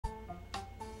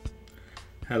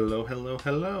Hello, hello,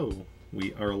 hello.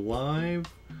 We are live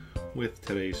with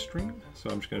today's stream, so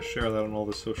I'm just going to share that on all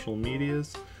the social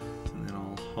medias, and then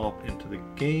I'll hop into the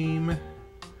game.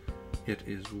 It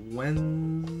is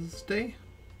Wednesday?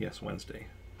 Yes, Wednesday.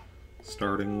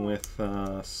 Starting with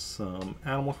some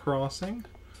Animal Crossing,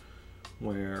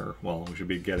 where, well, we should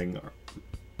be getting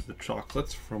the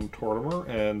chocolates from Tortimer,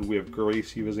 and we have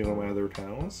Gracie visiting one of my other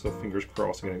towns, so fingers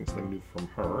crossed getting something new from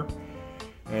her.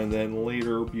 And then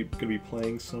later, we're going to be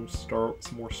playing some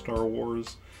more Star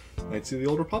Wars Knights of the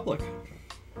Old Republic.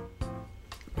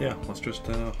 Yeah, let's just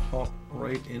hop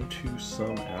right into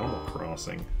some Animal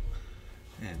Crossing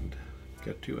and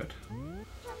get to it.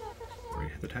 Ready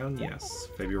to hit the town? Yes.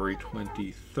 February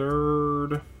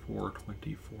 23rd,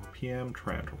 4:24 p.m.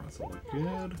 Toronto. That's all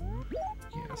good.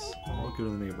 Yes, all good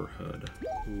in the neighborhood.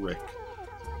 Rick.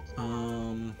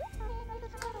 Yeah,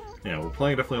 we're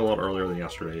playing definitely a lot earlier than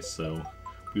yesterday, so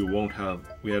we won't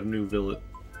have. We had a new village.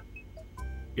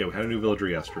 Yeah, we had a new villager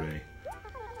yesterday,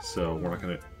 so we're not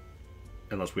gonna.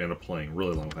 Unless we end up playing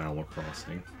really long with Animal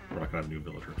Crossing, we're not gonna have a new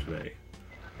villager today.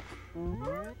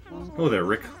 Oh there,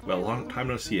 Rick. Well, long time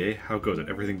no see, eh? How goes it?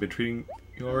 Everything been treating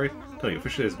you alright? Tell you,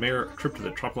 officially as mayor, a trip to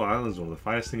the tropical islands is one of the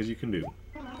finest things you can do.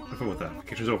 Have fun with that.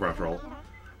 Vacation's over after all.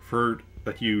 I've heard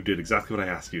that you did exactly what I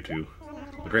asked you to.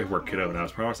 Well, great work, kiddo, and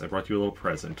as promised, I brought you a little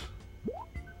present.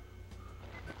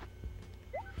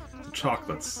 The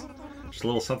chocolates. Just a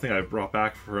little something I brought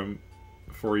back for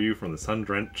you from the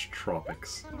sun-drenched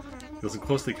tropics. Listen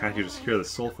closely, can't you just hear the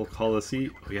soulful call of the sea?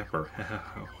 Oh, yep, or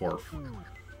Horf.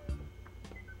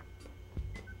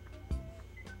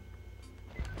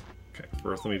 Okay,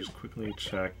 first let me just quickly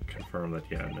check, confirm that,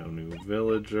 yeah, no new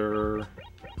villager.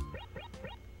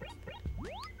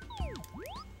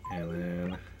 And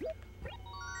then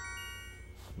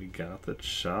we got the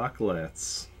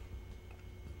chocolates.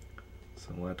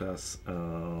 So let us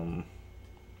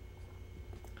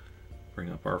bring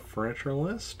up our furniture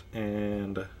list,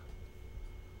 and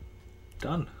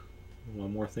done.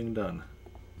 One more thing done.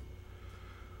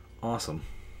 Awesome.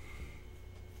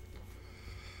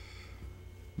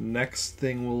 Next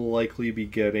thing we'll likely be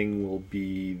getting will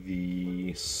be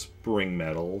the spring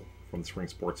medal from the Spring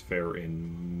Sports Fair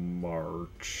in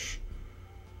March.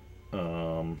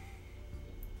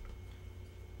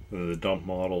 The dump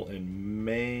model in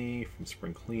May from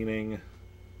spring cleaning.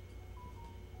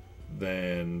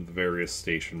 Then the various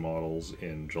station models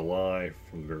in July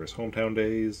from the various hometown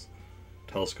days.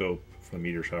 Telescope from the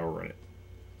meteor shower in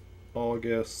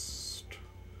August.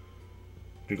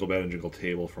 Jingle bed and jingle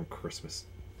table from Christmas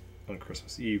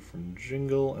Eve from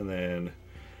Jingle, and then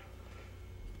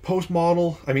post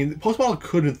model. I mean, post model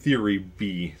could in theory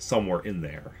be somewhere in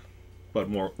there, but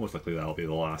most likely that'll be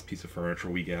the last piece of furniture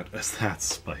we get, as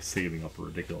that's by saving up a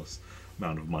ridiculous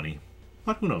amount of money.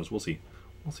 But who knows? We'll see.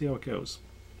 We'll see how it goes.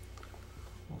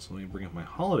 Also, let me bring up my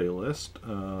holiday list.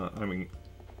 I mean,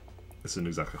 this isn't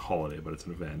exactly a holiday, but it's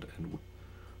an event, and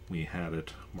we had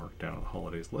it marked down on the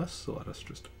holidays list, so let us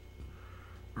just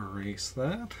erase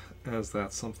that, as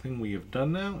that's something we have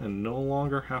done now and no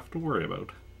longer have to worry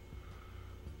about.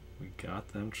 We got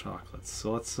them chocolates.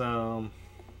 So let's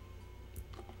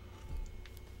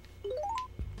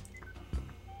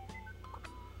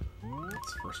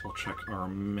first we'll check our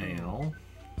mail.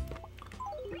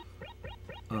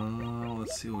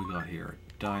 Let's see what we got here.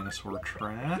 Dinosaur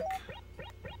track.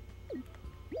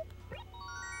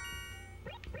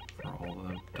 For all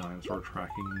the dinosaur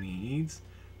tracking needs.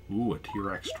 Ooh, a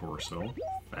T-Rex torso.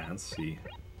 Fancy.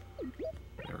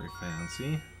 Very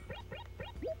fancy.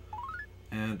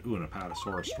 And, ooh, an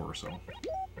Apatosaurus torso.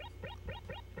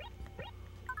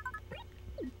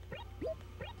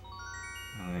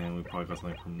 And we probably got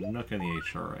something from Nook and the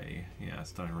HRA. Yeah,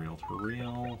 it's done reel to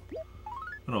reel.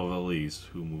 No, Valise,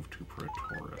 who moved to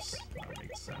Praetoris. That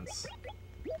makes sense.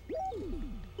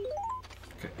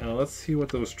 Okay, now let's see what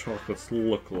those chocolates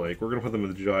look like. We're gonna put them in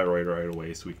the gyroid right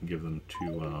away so we can give them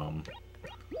to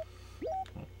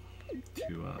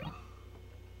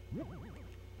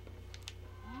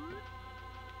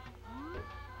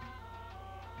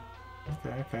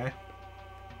Okay.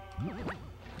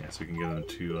 Yeah, so we can give them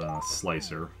to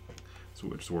Slicer, so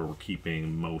which is where we're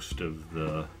keeping most of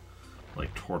the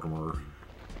like Tortimer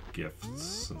gifts,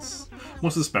 since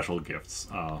most of the special gifts,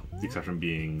 the exception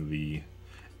being the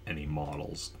any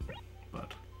models,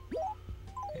 but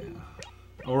yeah.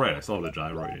 Oh right, I still have the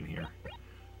gyroid in here.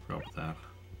 Forgot about that.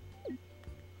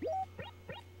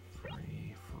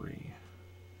 Free.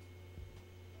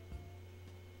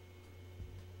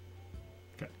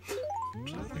 Okay,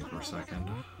 just think for a second.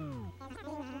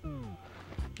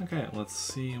 Okay, let's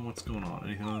see what's going on.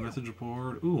 Anything on the message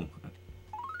board? Ooh,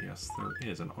 yes, there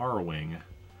is an R-Wing.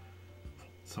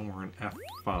 somewhere in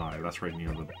F5. That's right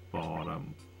near the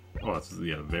bottom. Oh, that's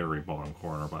the very bottom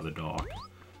corner by the dock.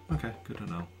 Okay, good to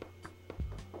know.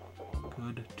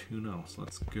 Good to know. So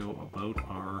let's go about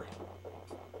our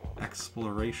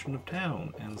exploration of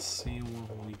town and see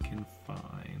what we can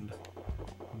find.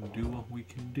 And do what we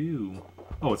can do.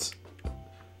 Oh, it's...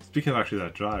 Speaking of actually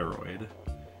that gyroid,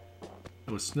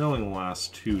 it was snowing the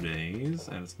last 2 days,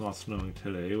 and it's not snowing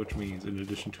today, which means in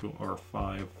addition to our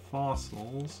 5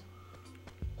 fossils...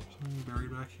 Is there something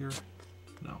buried back here?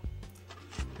 No.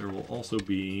 There will also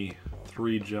be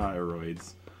 3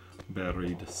 gyroids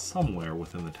buried somewhere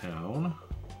within the town.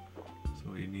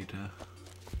 So we need to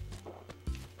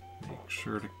make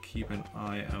sure to keep an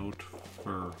eye out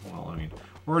for, well, I mean,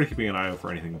 we're already keeping an eye out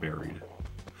for anything buried.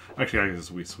 Actually, I guess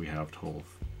we have total,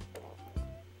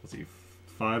 let's see,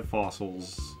 5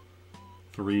 fossils,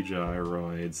 3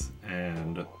 gyroids,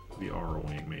 and the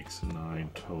Arrowwing makes 9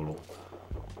 total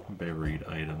buried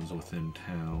items within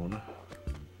town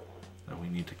that we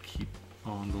need to keep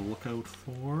on the lookout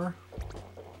for.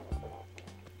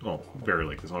 Well, very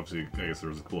likely, because obviously, I guess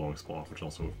there's a glowing spot, which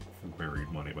also buried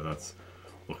money, but that's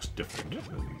looks different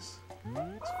than these.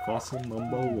 It's fossil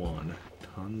number 1.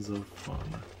 Tons of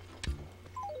fun.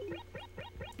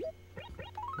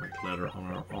 Write letter on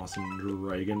our awesome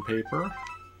dragon paper.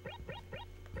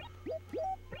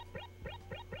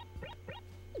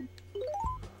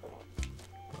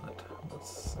 But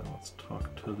let's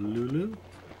talk to Lulu.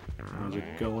 How's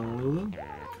it going, Lulu?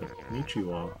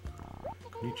 Konnichiwa.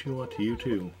 Konnichiwa to you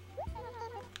too.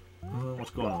 What's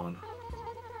going on?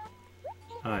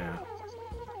 Ah, yeah.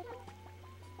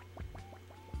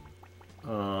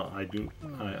 I do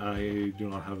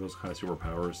not have those kind of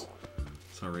superpowers.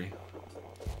 Sorry.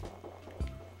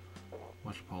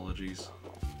 Much apologies.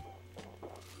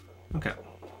 Okay.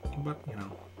 But, you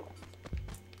know.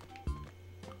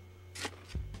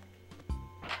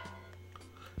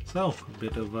 So, a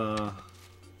bit of,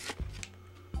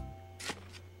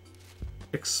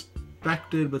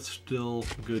 expected but still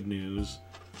good news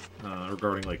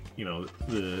regarding, like, you know,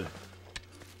 the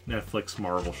Netflix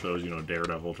Marvel shows, you know,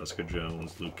 Daredevil, Jessica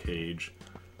Jones, Luke Cage,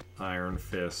 Iron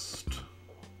Fist,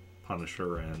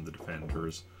 Punisher, and the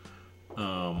Defenders.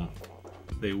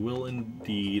 They will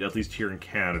indeed, at least here in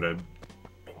Canada,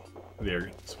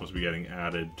 they're supposed to be getting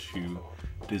added to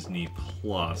Disney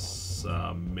Plus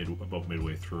about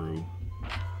midway through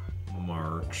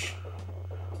March.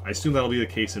 I assume that'll be the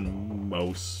case in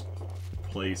most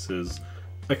places.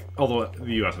 Like, although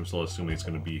the US, I'm still assuming it's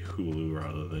going to be Hulu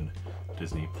rather than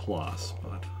Disney Plus,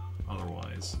 but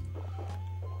otherwise,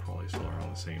 probably still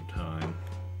around the same time.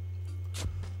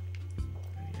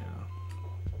 Yeah.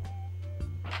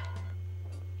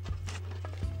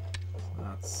 So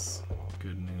that's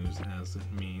good news, as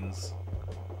it means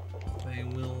they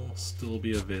will still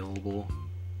be available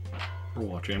for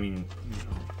watching. I mean, you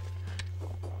know,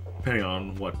 depending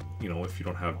on what, you know, if you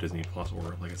don't have Disney Plus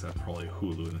or, like I said, probably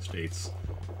Hulu in the States,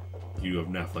 you have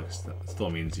Netflix, that still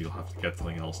means you'll have to get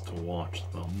something else to watch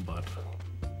them, but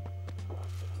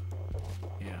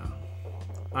yeah.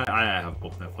 I have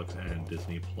both Netflix and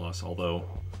Disney Plus, although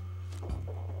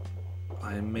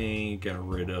I may get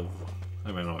rid of, I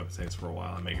mean, I know I've been saying this for a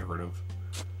while, I may get rid of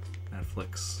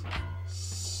Netflix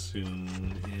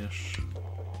soon-ish.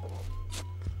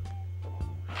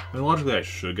 I mean, logically I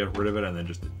should get rid of it and then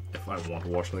just, if I want to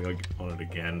watch something on it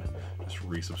again, just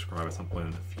resubscribe at some point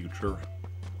in the future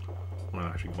when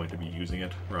I'm actually going to be using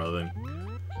it, rather than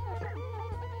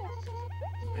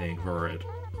paying for it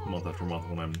month after month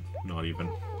when I'm not even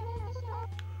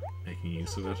making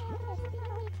use of it.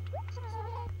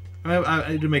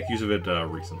 I did make use of it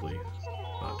recently,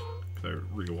 but I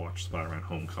rewatched Spider-Man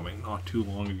Homecoming not too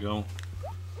long ago.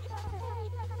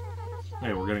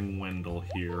 Hey, we're getting Wendell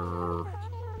here. Are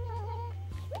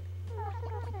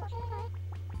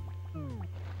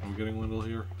we getting Wendell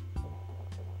here?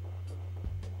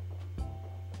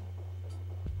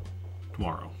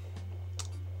 Tomorrow.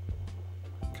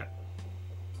 Okay.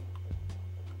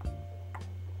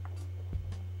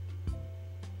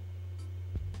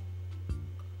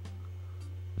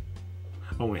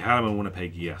 Oh, we had him in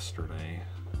Winnipeg yesterday.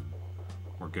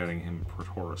 We're getting him for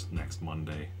tourist next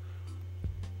Monday.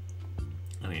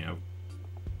 And we have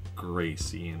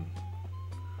Gracie and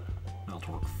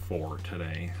Meltork 4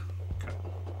 today. Okay.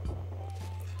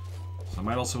 So I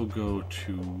might also go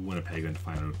to Winnipeg and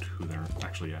find out who they're...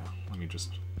 Actually, yeah. Let me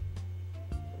just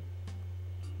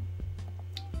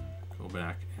go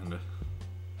back and...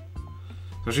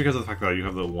 Especially because of the fact that you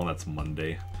have the one that's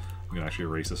Monday. I'm going to actually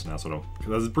erase this now so I don't...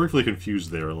 Because I was briefly confused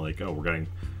there, like, oh, we're getting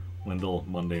Wendell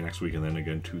Monday next week, and then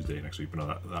again Tuesday next week.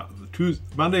 But no,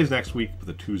 Monday's next week, but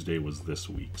the Tuesday was this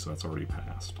week, so that's already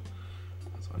passed.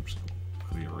 So I'm just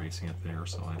quickly erasing it there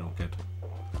so I don't get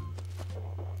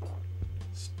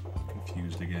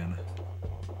confused again.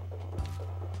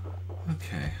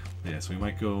 Okay, yeah, so we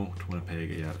might go to Winnipeg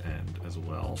yet and as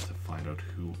well to find out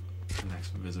who the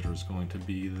next visitor is going to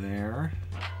be there.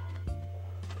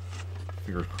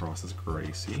 Fingers crossed it's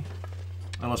Gracie.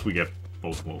 Unless we get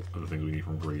both of the things we need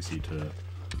from Gracie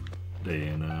today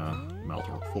in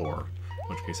Maltor 4. In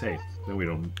which case, hey, then we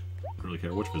don't really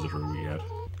care which visitor we get.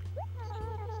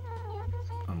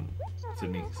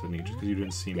 Sydney, just because you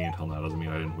didn't see me until now doesn't mean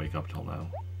I didn't wake up till now.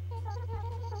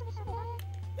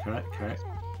 Can I?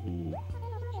 Ooh.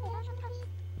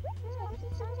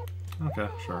 Okay,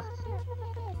 sure.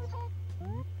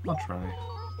 I'll try.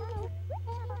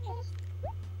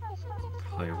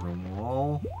 Playroom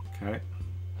wall. Okay.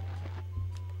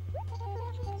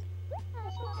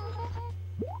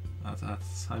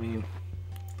 I mean,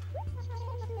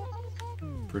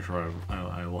 pretty sure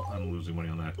I'm losing money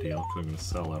on that deal because I'm going to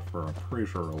sell that for, I'm pretty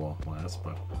sure, a lot less,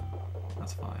 but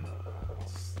that's fine.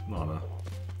 It's not a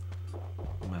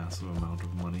massive amount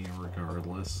of money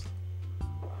regardless.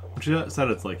 But she said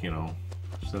it's like, you know,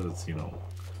 she said it's, you know,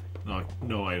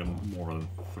 no item more than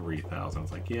 3,000.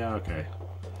 It's like, yeah, okay.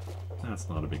 That's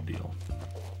not a big deal.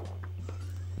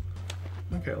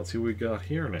 Okay, let's see what we got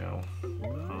here now.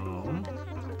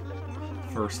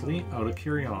 Firstly, out of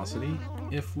curiosity,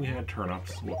 if we had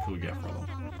turnips, what could we get for them?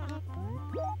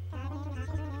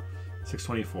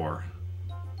 624.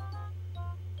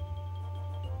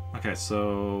 Okay,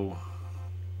 so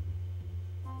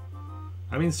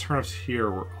that means turnips here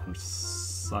were on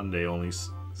Sunday only.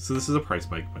 So this is a price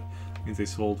spike, but it means they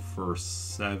sold for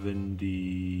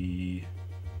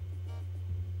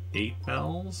 78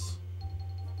 bells.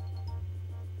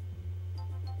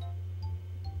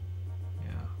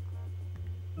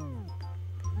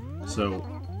 So,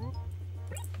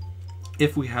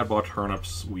 if we had bought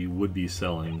turnips, we would be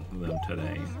selling them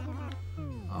today.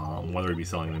 Whether we'd be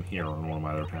selling them here or in one of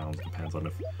my other towns depends on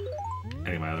if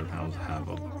any of my other towns have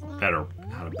had a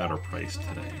better price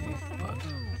today.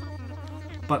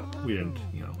 But we didn't,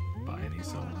 you know, buy any,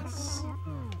 so this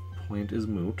point is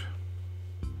moot.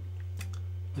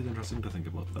 It's interesting to think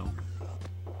about, though.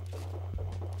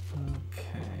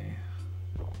 Okay,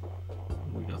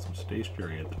 we got some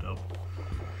stationery at the dump.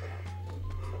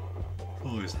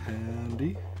 Always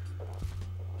handy.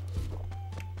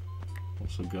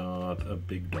 Also got a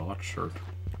big dot shirt.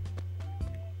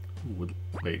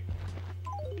 Wait.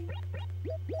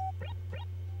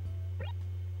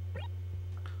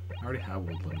 I already have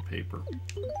woodland paper.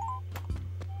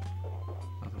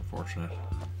 That's unfortunate.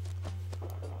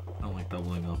 I don't like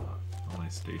doubling up on my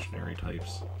stationery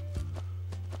types.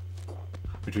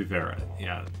 But to be fair,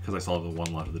 yeah, because I still have the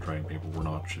one lot of the drying paper, we're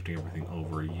not shifting everything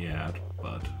over yet,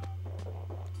 but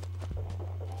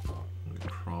we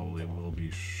probably will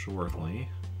be shortly.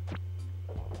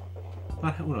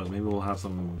 But who knows, maybe we'll have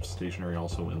some stationery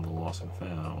also in the Lost and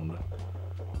Found,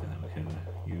 and then we can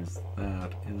use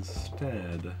that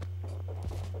instead.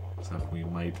 Except we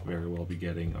might very well be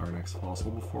getting our next fossil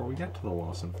before we get to the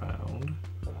Lost and Found.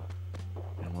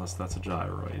 Unless that's a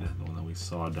gyroid, the one that we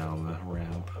saw down the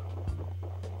ramp.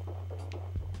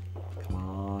 Come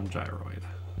on, gyroid.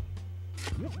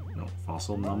 No,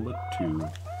 fossil number 2.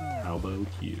 How about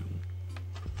you?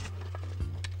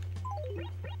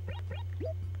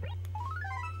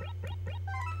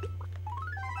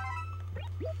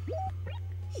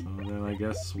 So then I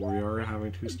guess we are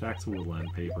having 2 stacks of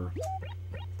woodland paper.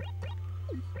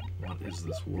 What is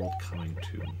this world coming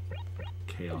to?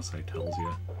 Chaos, I tells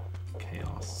ya.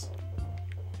 Chaos.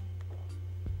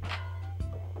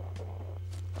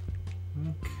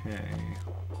 Okay.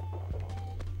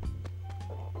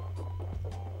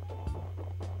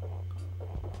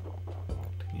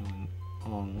 Continuing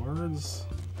onwards.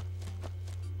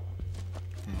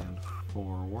 And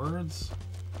forwards.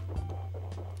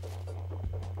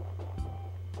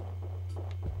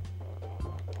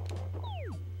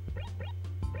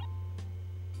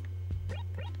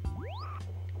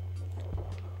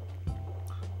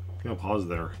 I'm gonna pause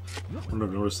there. I wouldn't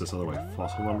have noticed this otherwise.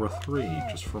 Fossil number 3,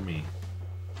 just for me.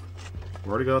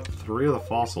 We've already got 3 of the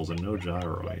fossils and no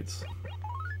gyroids.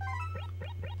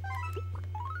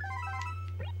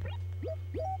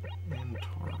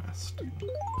 Interesting.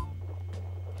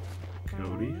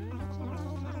 Cody.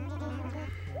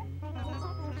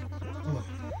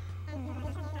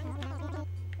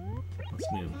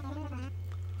 What's new?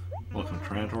 Welcome to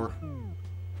Trantor.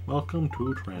 Welcome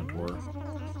to Trantor.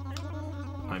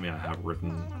 I mean, I have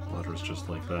written letters just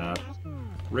like that.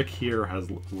 Rick here has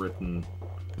written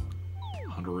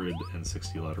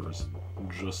 160 letters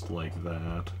just like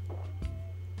that.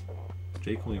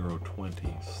 Jake only wrote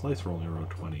 20. Slicer only wrote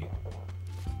 20.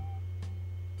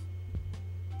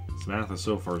 Samantha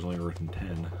so far has only written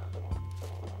 10.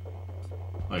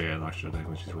 Oh yeah, actually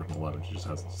technically she's written 11. She just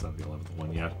hasn't sent the 11th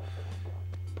one yet.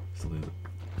 Still need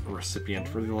a recipient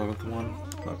for the 11th one.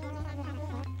 But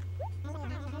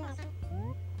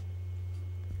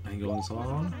any goings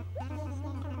on?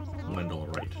 Wendell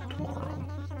right tomorrow.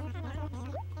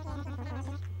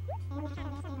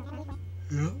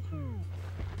 Yeah.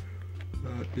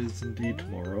 That is indeed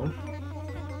tomorrow.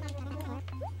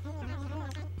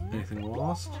 Anything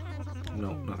lost?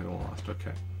 No, nothing lost.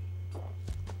 Okay.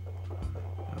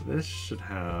 Now this should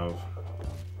have...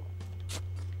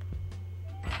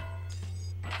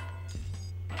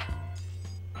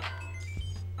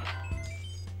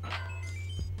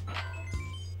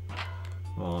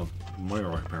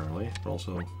 Moira apparently, but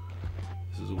also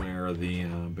this is where the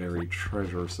buried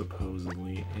treasure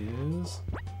supposedly is.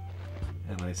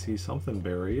 And I see something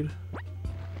buried.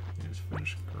 Just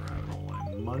finish grabbing all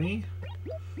my money.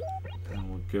 And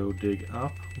we'll go dig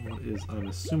up what is, I'm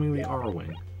assuming, the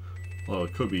R-Wing. Well,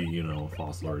 it could be, you know, a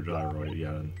fossil or a gyroid,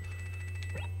 yeah, and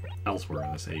elsewhere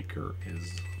in this acre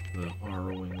is the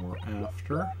R-Wing we're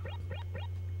after.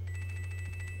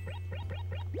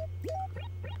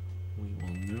 We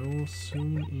will know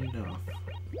soon enough.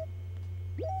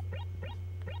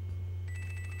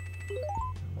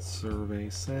 And survey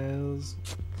says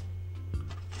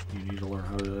you need to learn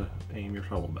how to aim your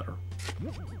shovel better.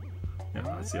 Yeah,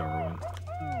 that's the R-Wing.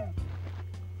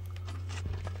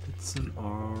 It's an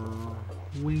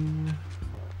R-Wing.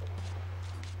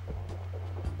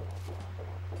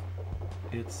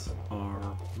 It's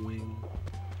R-Wing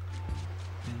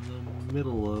in the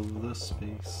middle of the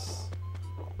space.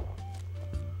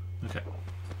 Okay.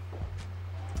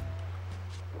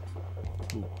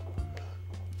 Ooh.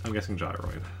 I'm guessing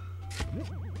gyroid.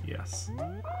 Yes.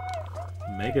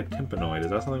 Mega tympanoid.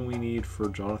 Is that something we need for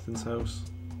Jonathan's house?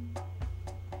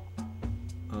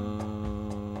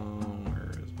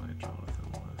 Where is my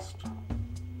Jonathan list?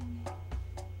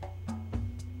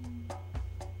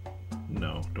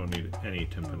 No, don't need any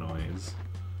tympanoids.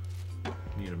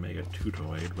 Need a mega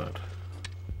tutoid, but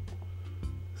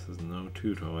this is no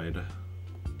tutoid.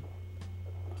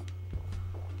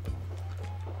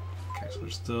 Okay, so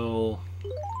there's still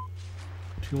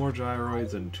 2 more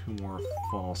gyroids and 2 more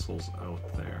fossils out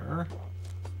there,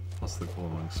 plus the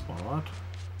glowing spot.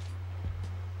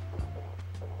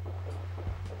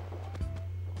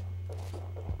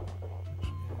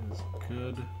 Which is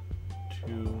good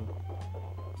to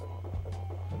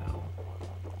know.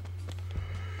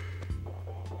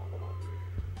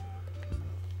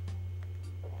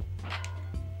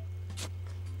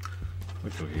 I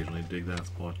could occasionally dig that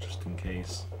spot just in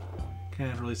case.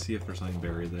 Can't really see if there's something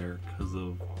buried there because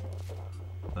of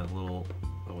that little,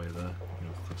 the way the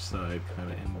cliffside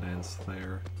kind of indents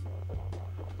there.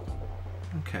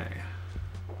 Okay.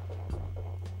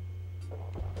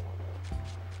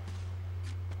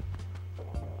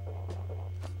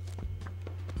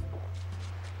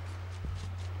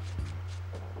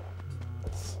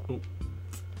 Oh.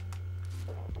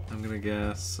 I'm gonna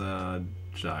guess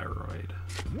gyroid.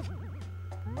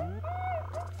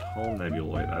 Tall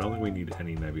nebuloid. I don't think we need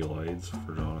any nebuloids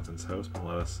for Jonathan's house, but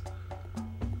let us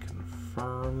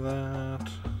confirm that.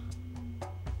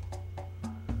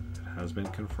 It has been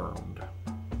confirmed.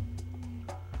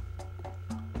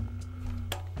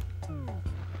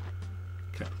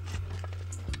 Okay.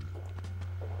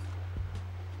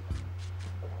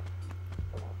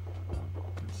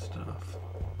 Good stuff.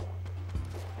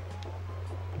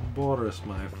 Boris,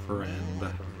 my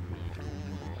friend.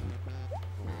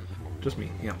 Just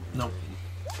me, yeah. No.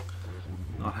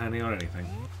 Not handing out anything.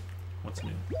 What's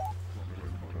new?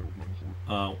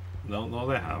 No,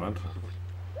 they haven't.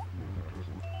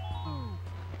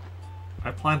 I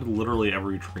planted literally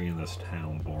every tree in this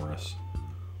town, Boris.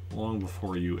 Long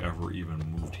before you ever even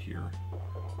moved here.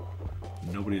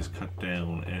 Nobody's cut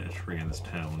down a tree in this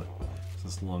town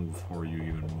since long before you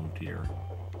even moved here.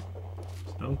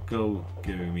 So don't go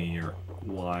giving me your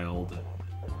wild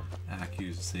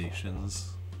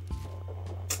accusations.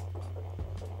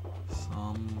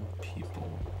 Some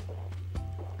people.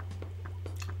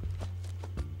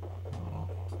 Oh,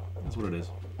 that's what it is.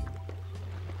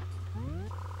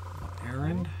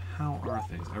 Errand, how are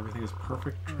things? Everything is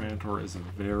perfect. Trantor is a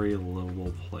very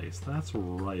livable place. That's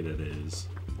right, it is.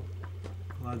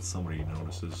 Glad somebody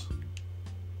notices.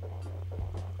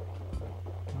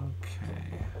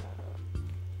 Okay.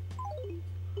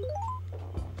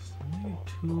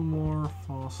 2 more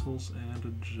fossils and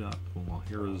a jet. Well,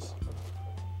 here is...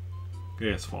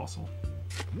 Yes, fossil.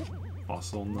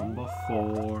 Fossil number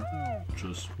 4.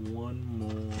 Just one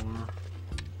more.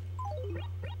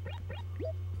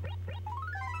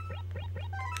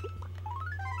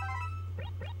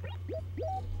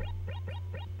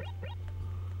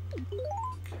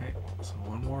 Okay, so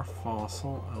one more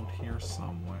fossil out here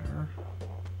somewhere.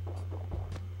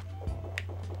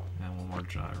 And one more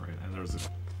gyrate. And there's a...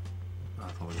 I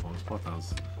thought the glowing spot. That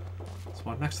was the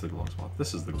spot next to the glowing spot.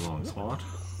 This is the glowing spot.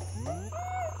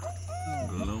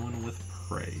 Glowing with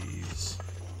praise.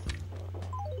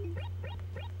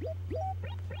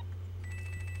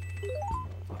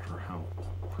 Not sure how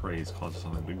praise causes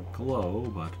something to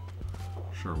glow, but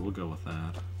sure, we'll go with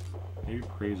that. Maybe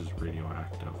praise is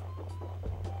radioactive.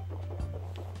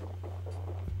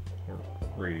 Or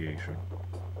radiation.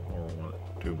 Or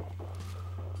what, too.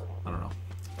 I don't know.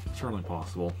 Certainly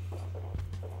possible.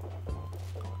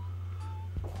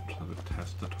 Just have to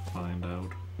test it to find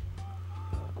out.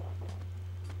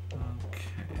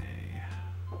 Okay.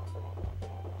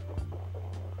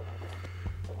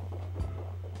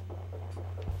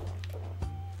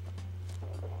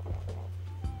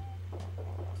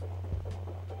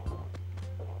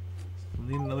 So we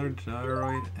need another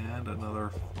gyroid and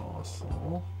another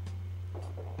fossil.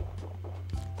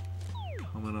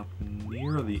 Coming up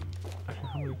near the... Actually,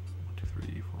 how many? 1, 2,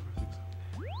 3, 4, 5, 6.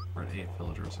 We're at 8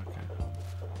 villagers, okay.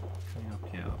 Coming up,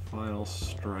 yeah, the final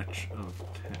stretch of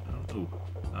 10. Ooh,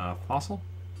 fossil?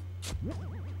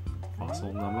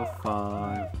 Fossil number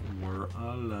 5. We're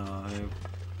alive.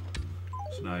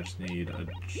 So now I just need a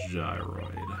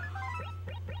gyroid.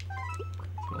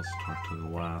 So let's talk to the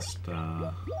last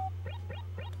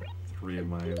 3 of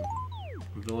my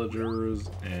villagers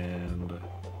and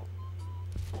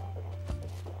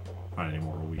find any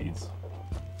more weeds.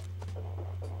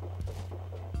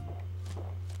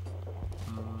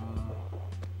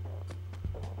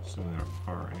 Assuming there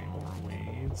are any more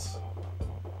weeds.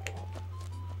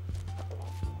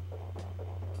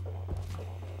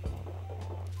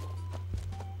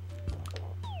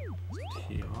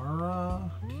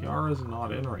 Tiara? Tiara's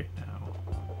not in right now.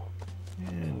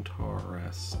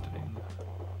 Interesting.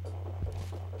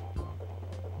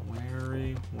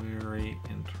 Very, very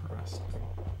interesting.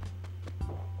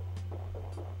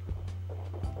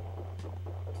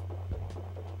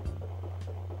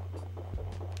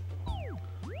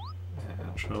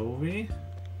 Anchovy.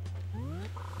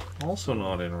 Also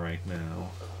not in right now.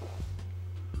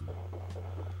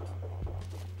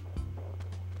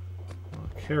 Well,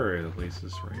 Carrot at least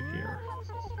is right here.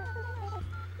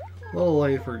 A little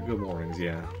late for good mornings,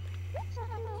 yeah.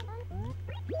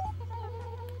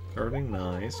 Gardening,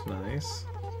 nice, nice.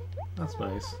 That's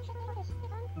nice.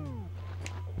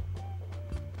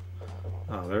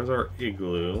 Ah, there's our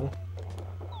igloo.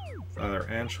 It's either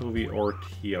Anchovy or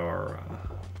Tiara.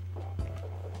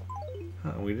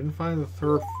 Huh, we didn't find the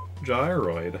 3rd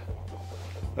gyroid.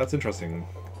 That's interesting.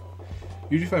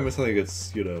 Usually if I miss something,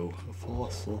 it's, you know, a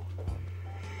fossil.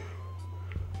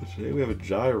 But today we have a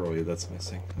gyroid that's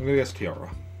missing. I'm gonna guess Tiara.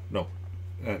 No,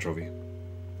 Anchovy.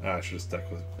 I should have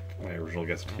stuck with my original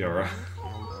guess, Tiara.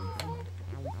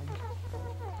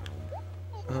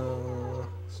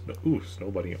 Ooh, Snow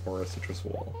Bunny or a citrus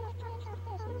wall.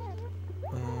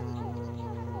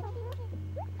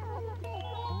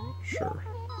 Sure.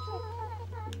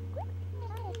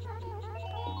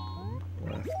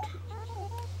 Left.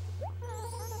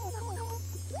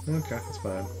 Okay, that's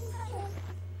fine.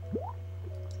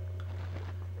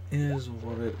 Is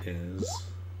what it is.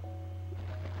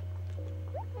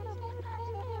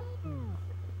 I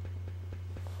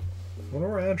wonder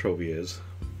where Anchovy is.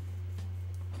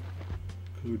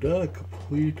 We've done a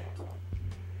complete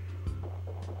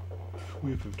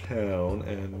sweep of town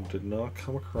and did not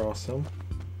come across him.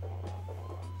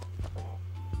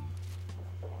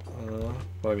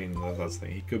 But I mean, that's the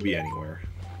thing. He could be anywhere.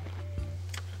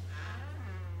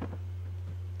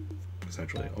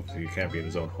 Essentially, obviously, he can't be in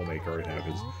his own homemade garden now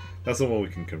because that's the one we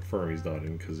can confirm he's not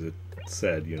in because it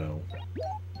said, you know,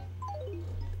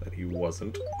 that he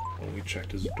wasn't when we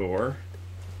checked his door.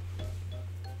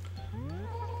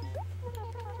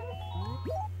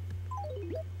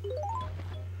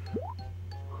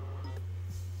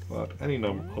 But any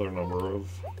other number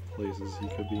of places he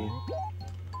could be.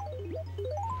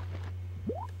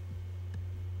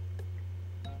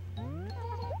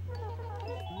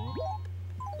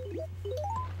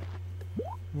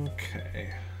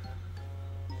 Okay.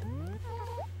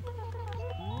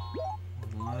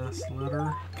 One last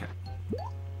letter. Okay.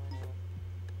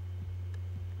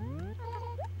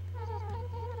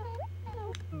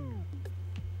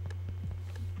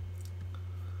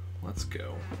 let's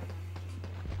go.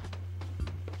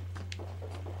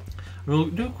 We'll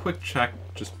do a quick check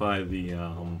just by the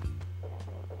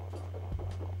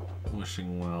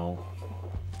wishing well,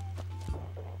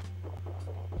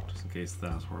 just in case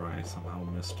that's where I somehow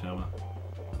missed him.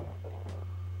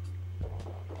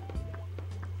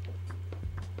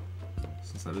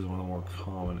 Since that is one of the more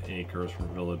common acres for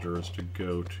villagers to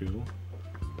go to.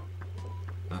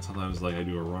 And sometimes, like, I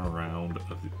do a run around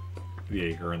of the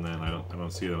acre and then I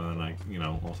don't see them, and then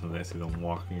all of a sudden I see them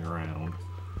walking around.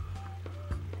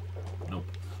 Nope.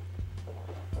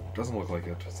 Doesn't look like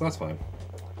it, so that's fine.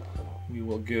 We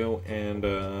will go and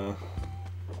go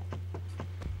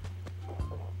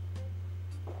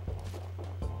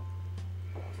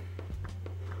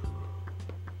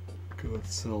and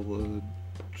sell the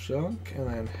junk and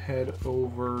then head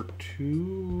over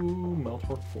to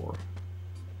Meltorc 4.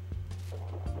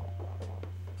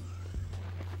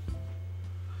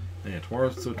 And yeah,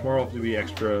 tomorrow I'll have to be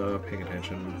extra paying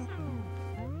attention.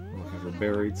 I'm looking for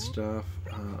buried stuff.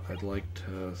 I'd like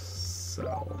to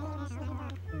sell.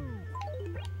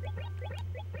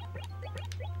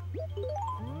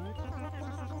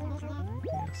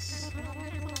 Yes.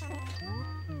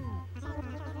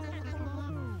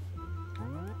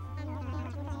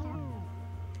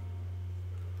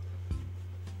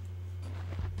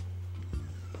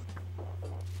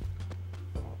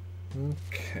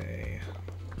 Okay.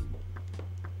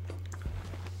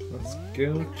 Let's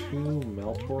go to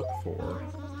Meltorc 4.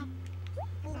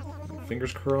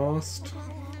 Fingers crossed.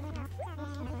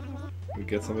 We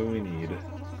get something we need.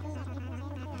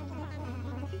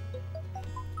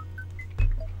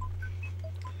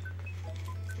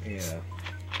 Yeah.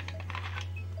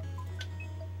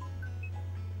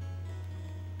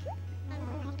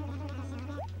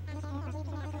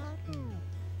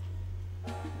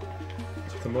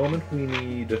 At the moment, we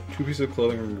need 2 pieces of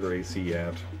clothing from Gracie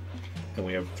yet, and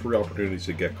we have 3 opportunities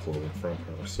to get clothing from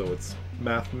her. So it's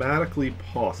mathematically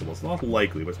possible. It's not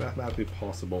likely, but it's mathematically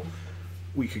possible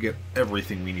we could get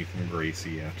everything we need from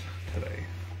Gracie yet today.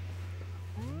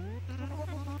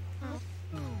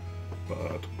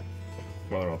 But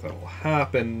whether or not that will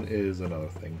happen is another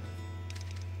thing.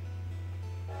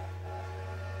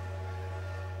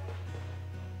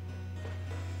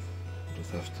 We'll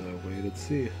just have to wait and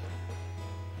see.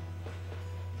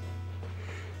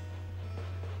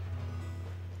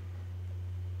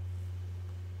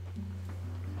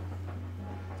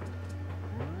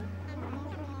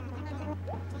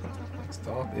 Next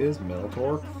stop is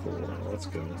Meltorc 4. Let's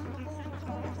go.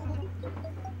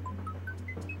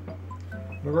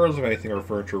 Regardless of anything, our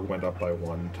furniture went up by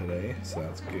 1 today, so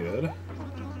that's good.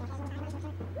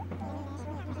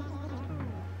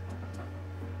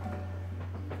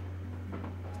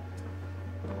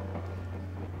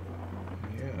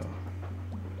 Yeah.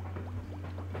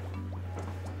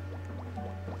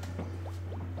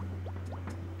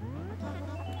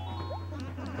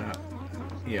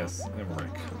 Yes, Emmerich.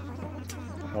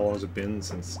 How long has it been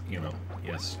since,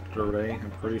 yesterday,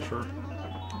 I'm pretty sure.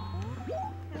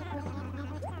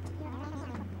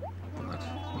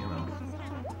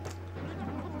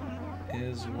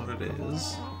 Is what it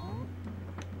is.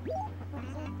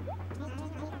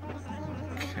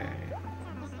 Okay.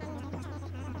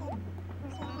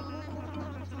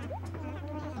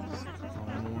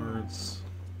 Onwards.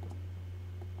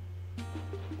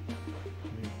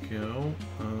 There we go.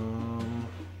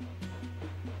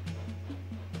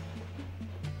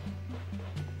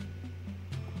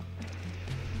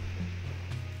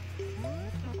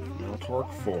 Meltorc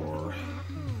 4.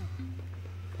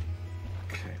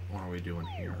 What are we doing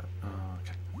here?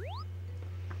 Okay.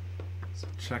 So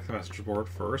check the message board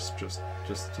first, just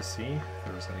to see if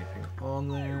there's anything on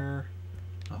there.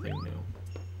 Nothing new.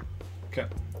 Okay,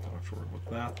 don't have to worry about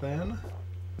that then.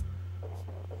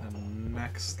 And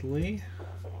nextly,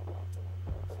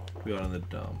 we got in the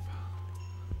dump.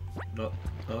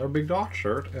 Another Big Dot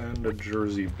shirt and a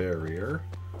jersey barrier.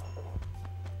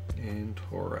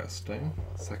 Interesting.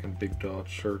 Second Big Dot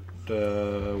shirt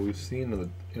we've seen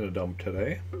in a dump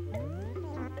today.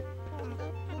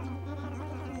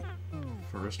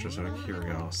 First, just out of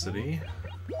curiosity.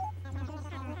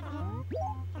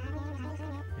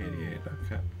 88,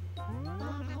 okay.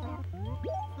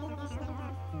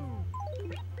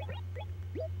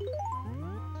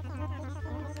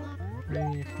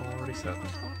 347.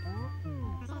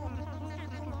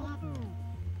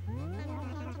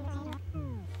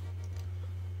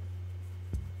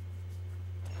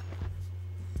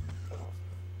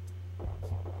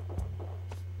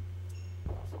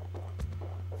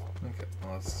 Okay,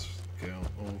 let's go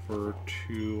over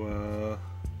to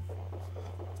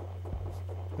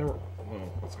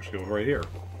let's actually go right here.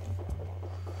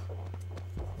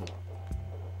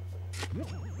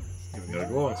 Even got a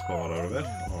glowing spot out of it.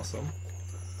 Awesome.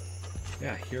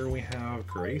 Yeah, here we have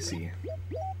Gracie.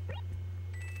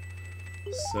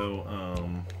 So,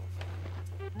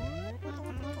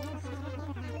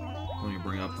 let me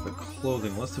bring up the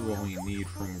clothing list of what we need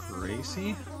from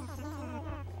Gracie.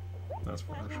 That's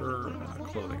for sure.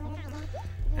 Clothing.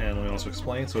 And let me also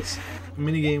explain. So it's a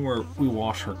mini game where we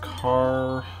wash her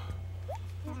car.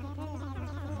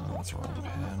 Oh, that's the wrong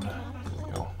pen. Here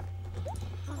we go.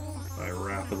 By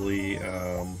rapidly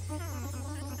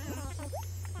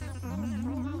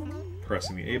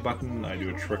pressing the A button, I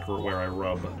do a trick where I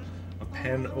rub a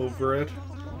pen over it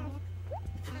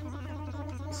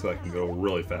so I can go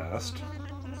really fast.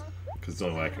 Because it's the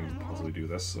only way I can possibly do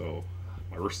this. So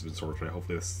my wrist has been sore today.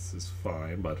 Hopefully this is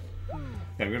fine, but yeah,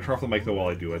 I'm going to turn off the mic though while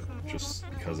I do it, just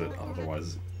because it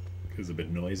otherwise is a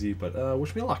bit noisy, but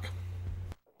wish me luck.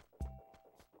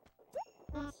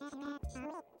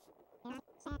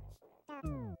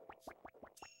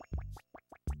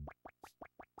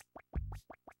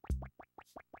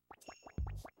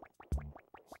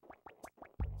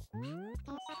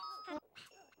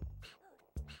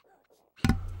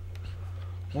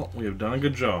 Well, we have done a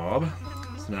good job.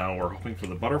 So now we're hoping for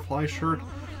the butterfly shirt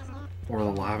or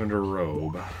the lavender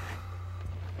robe.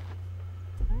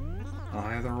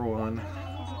 Either one.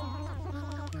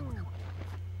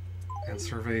 And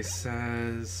survey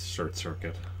says shirt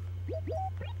circuit.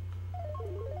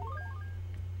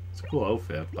 It's a cool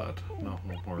outfit, but not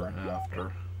what we're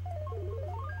after.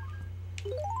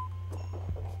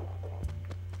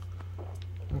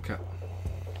 Okay.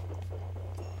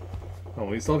 Oh,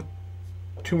 we still have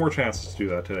 2 more chances to do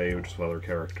that today, which is with other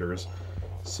characters.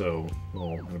 So,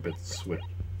 we'll in a bit switch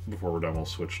before we're done. We'll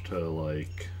switch to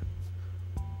like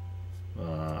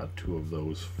 2 of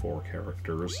those 4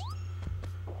 characters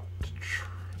to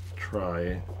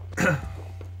try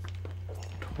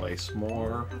twice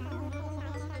more.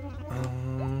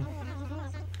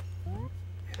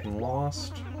 Anything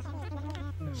lost?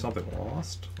 Something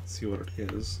lost. Let's see what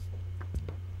it is.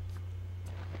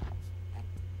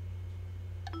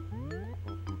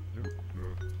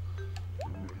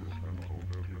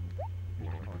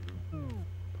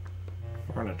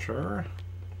 Furniture.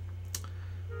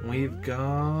 We've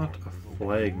got a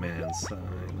flagman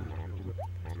sign.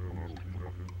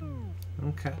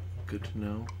 Okay, good to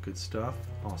know. Good stuff.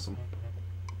 Awesome.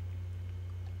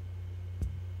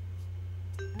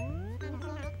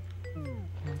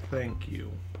 Thank you.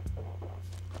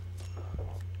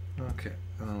 Okay,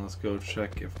 let's go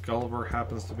check if Gulliver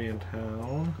happens to be in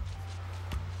town.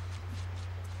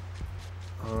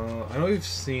 I know we've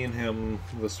seen him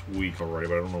this week already,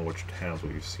 but I don't know which towns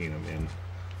we've seen him in.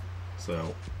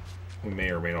 So, we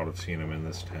may or may not have seen him in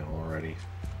this town already.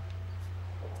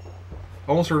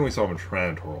 Almost certainly saw him in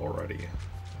Trantor already.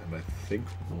 And I think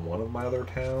one of my other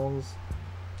towns,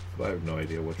 but I have no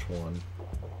idea which one.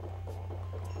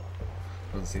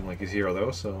 Doesn't seem like he's here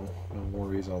though, so no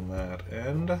worries on that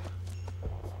end.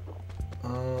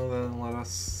 Then let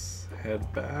us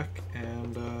head back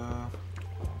and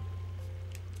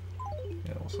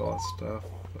yeah, we'll sell that stuff.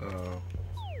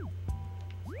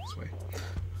 This way.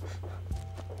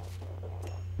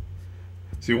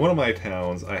 See, one of my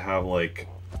towns, I have like,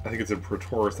 I think it's in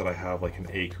Pretoris that I have like an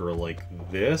acre like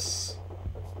this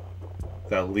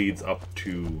that leads up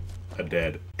to a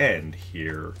dead end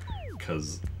here,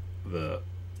 because the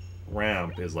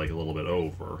ramp is like a little bit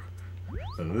over.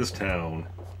 And in this town,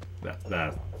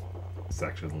 that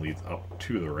section leads up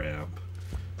to the ramp.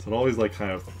 So it always like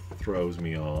kind of throws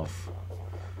me off.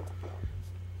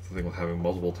 The thing with having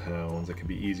multiple towns, it can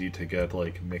be easy to get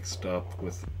like mixed up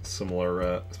with similar,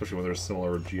 especially when there's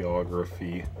similar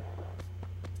geography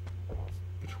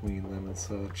between them and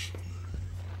such.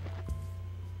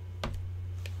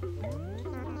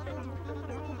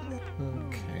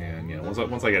 Okay, and yeah,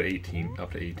 once I get 18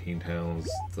 up to 18 towns,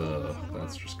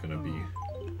 that's just gonna be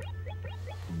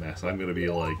a mess. I'm gonna be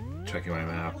like checking my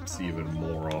maps even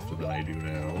more often than I do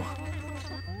now.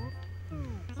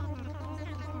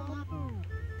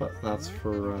 But that's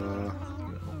for, you know,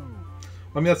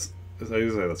 I mean, that's, as I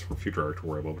usually say, that's for future Eric to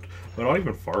worry about, but not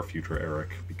even far future Eric,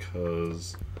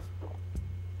 because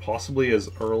possibly as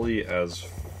early as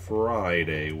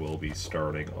Friday we'll be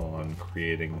starting on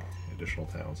creating additional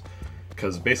towns.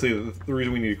 Because basically the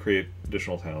reason we need to create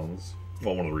additional towns,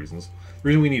 well, one of the reasons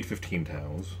we need 15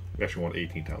 towns, we actually want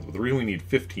 18 towns, but the reason we need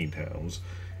 15 towns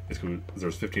is because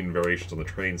there's 15 variations on the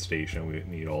train station. We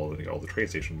need all the train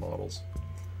station models.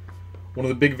 One of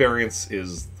the big variants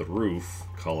is the roof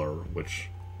color, which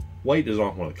white is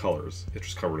not one of the colors. It's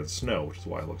just covered in snow, which is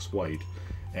why it looks white,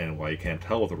 and why you can't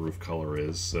tell what the roof color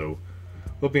is. So,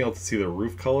 without being able to see the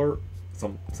roof color,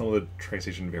 some of the train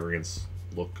station variants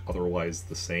look otherwise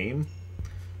the same.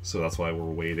 So that's why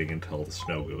we're waiting until the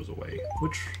snow goes away.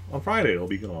 Which, on Friday, it'll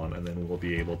be gone, and then we'll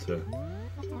be able to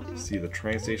see the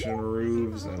train station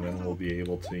roofs, and then we'll be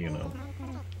able to, you know...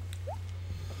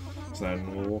 So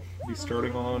then we'll be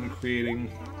starting on creating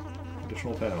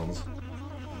additional towns.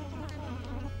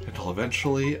 Until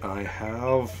eventually I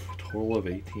have a total of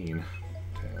 18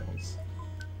 towns.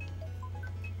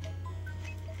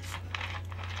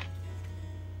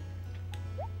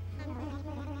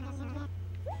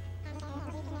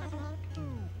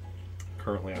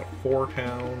 Currently at 4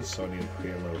 towns, so I need to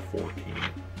create another 14.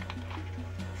 Yeah.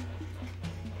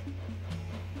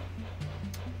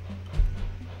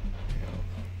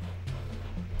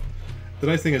 The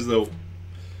nice thing is, though,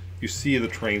 you see the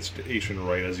train station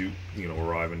right as you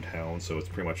arrive in town, so it's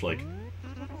pretty much like,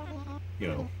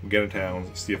 get in town,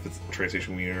 see if it's the train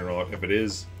station we need or not. If it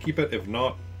is, keep it. If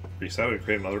not, reset it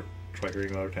and try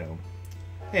creating another town.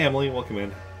 Hey Emily, welcome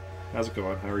in. How's it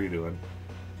going? How are you doing?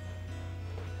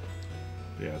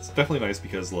 Yeah, it's definitely nice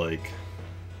because, like,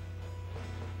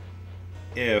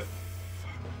 what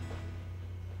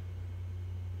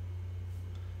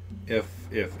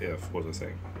was I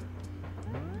saying?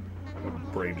 My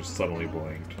brain just suddenly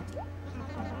blanked.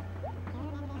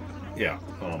 Yeah,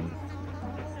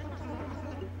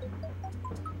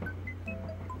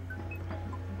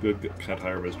 good, kind of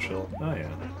tired, but it's chill. Oh, yeah.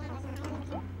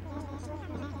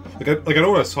 Like, I know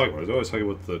what I was talking about. I was always talking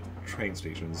about the train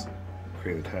stations.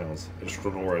 Creating towns. I just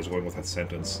don't know where I was going with that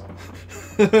sentence.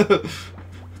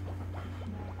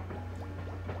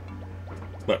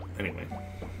 But anyway,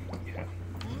 yeah.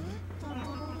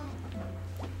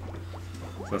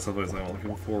 So that's something I'm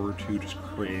looking forward to, just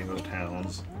creating those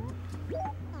towns.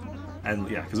 And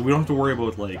yeah, because we don't have to worry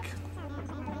about, like,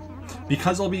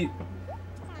 because I'll be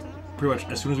pretty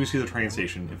much as soon as we see the train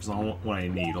station, if it's not what I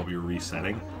need, I'll be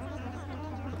resetting.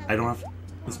 I don't have.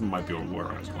 This might be where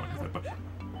I was going with it, but.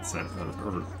 Said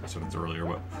earlier,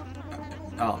 but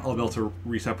I'll be able to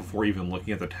reset before even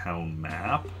looking at the town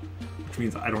map, which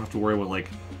means I don't have to worry about, like,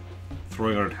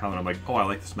 throwing out a town and I'm like, oh, I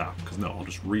like this map, because no, I'll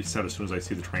just reset as soon as I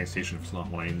see the train station if it's not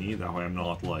what I need. That way I'm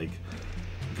not, like,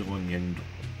 going in,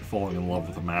 falling in love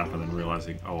with the map and then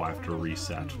realizing, oh, I have to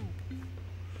reset.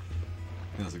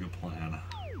 That's a good plan.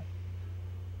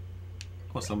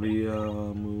 Oh, somebody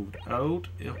moved out.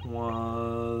 It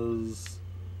was...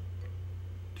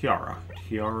 Tiara.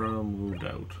 Tiara moved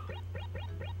out.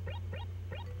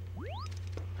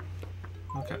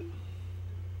 Okay.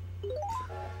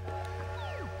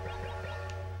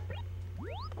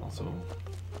 Also,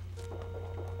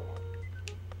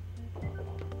 do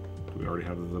we already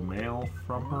have the mail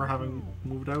from her having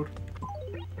moved out?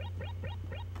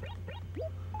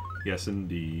 Yes,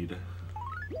 indeed.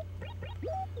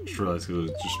 Just realized it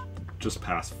was just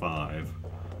past 5.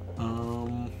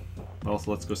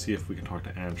 Also, let's go see if we can talk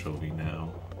to Anchovy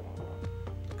now.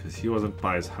 Because he wasn't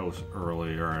by his house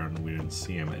earlier and we didn't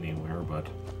see him anywhere, but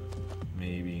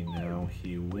maybe now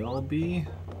he will be.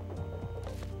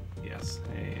 Yes.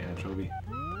 Hey, Anchovy.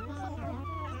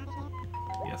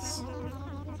 Yes.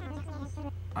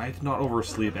 I did not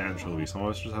oversleep Anchovy, so I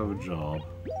must just have a job.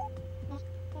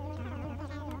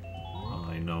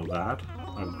 I know that.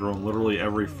 I've grown literally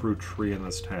every fruit tree in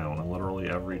this town, and literally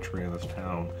every tree in this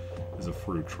town is a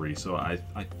fruit tree, so I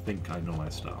think I know my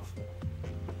stuff.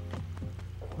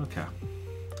 Okay.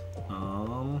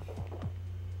 Now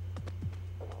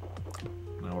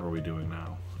what are we doing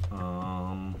now?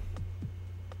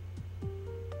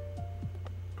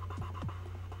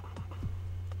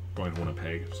 Going to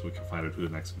Winnipeg, so we can find out who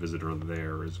the next visitor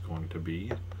there is going to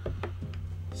be.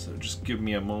 So just give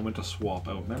me a moment to swap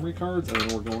out memory cards, and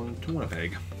then we're going to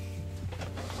Winnipeg.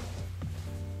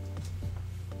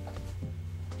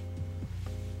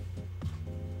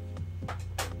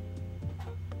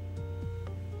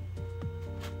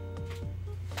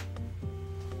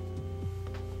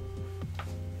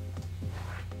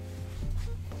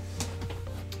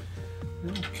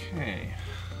 Okay.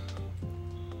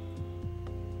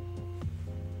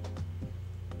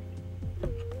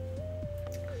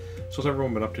 So what's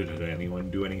everyone been up to today? Anyone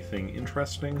do anything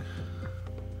interesting?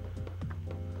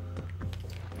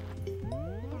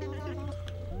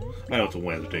 I know it's a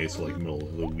Wednesday, so like middle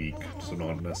of the week, so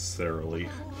not necessarily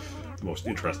the most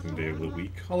interesting day of the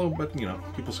week. Although, but you know,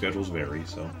 people's schedules vary,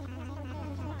 so.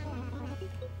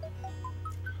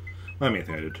 My main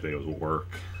thing I did today was work.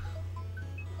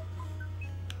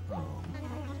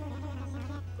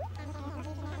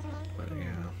 But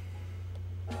yeah.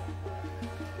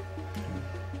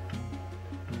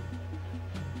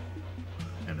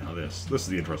 And now this is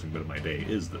the interesting bit of my day,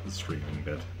 is the streaming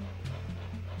bit.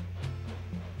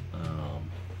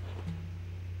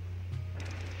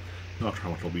 Not sure how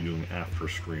much I'll be doing after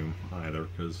stream either,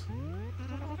 because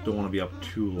don't want to be up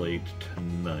too late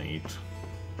tonight.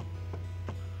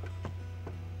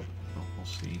 Oh, we'll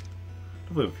see.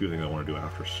 Definitely have a few things I want to do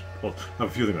after. Well, I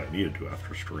have a few things I need to do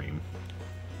after stream,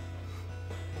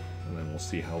 and then we'll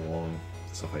see how long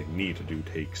the stuff I need to do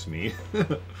takes me.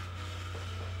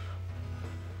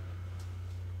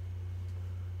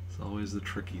 Always the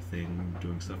tricky thing,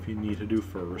 doing stuff you need to do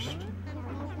first,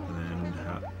 and then,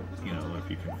 you know, if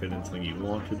you can fit in something you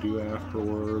want to do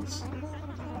afterwards,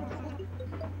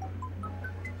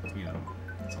 you know,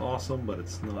 it's awesome, but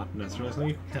it's not necessarily something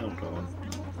you can count on.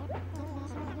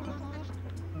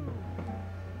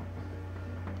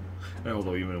 And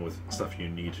although even with stuff you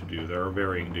need to do, there are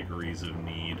varying degrees of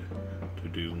need to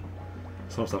do.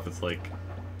 Some stuff it's like,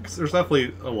 cause there's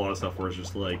definitely a lot of stuff where it's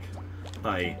just like,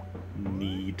 I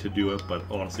need to do it, but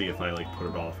honestly, if I like put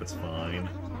it off, it's fine.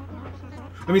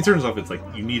 I mean, certain stuff it's like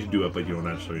you need to do it, but you don't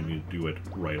necessarily need to do it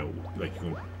right away. Like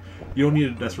you don't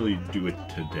need to necessarily do it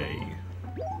today.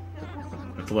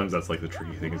 And sometimes that's like the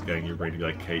tricky thing, is getting your brain to be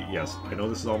like, okay, yes, I know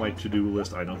this is on my to-do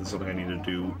list. I know this is something I need to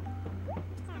do,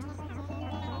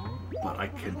 but I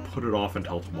can put it off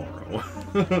until tomorrow.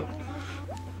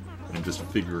 And just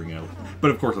figuring out.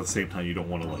 But of course, at the same time, you don't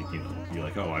want to like, you know, be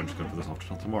like, oh, I'm just going to put this off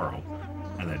until tomorrow,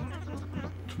 and then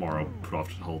tomorrow put off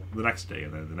until the next day,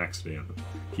 and then the next day, and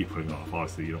keep putting it off.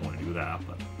 Obviously, you don't want to do that,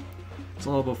 but it's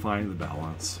all about finding the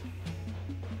balance.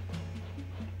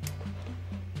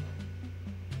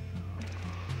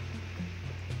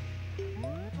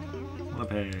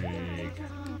 Winnipeg.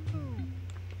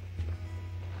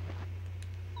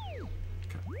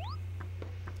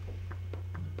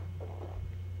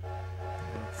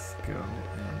 Go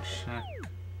and check.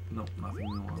 Nope, nothing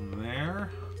new on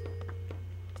there.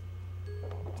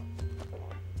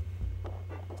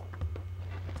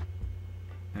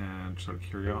 And just out of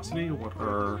curiosity, what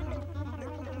are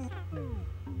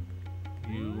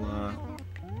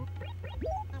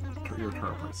your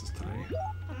turnip prices today?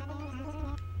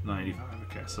 95.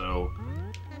 Okay, so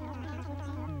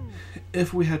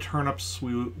if we had turnips,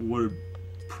 we would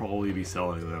probably be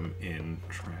selling them in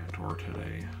Trantor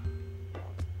today.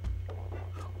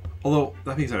 Although,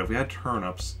 that being said, if we had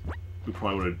turnips, we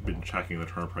probably would have been checking the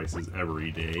turnip prices every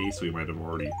day, so we might have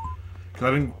already... Because I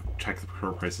didn't check the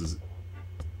turnip prices...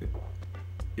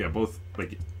 Yeah, both,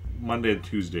 like, Monday and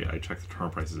Tuesday, I checked the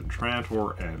turnip prices in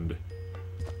Trantor, and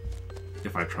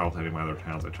if I traveled to any of my other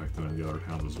towns, I checked them in the other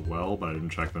towns as well, but I didn't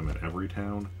check them at every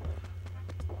town.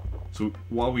 So,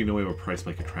 while we know we have a price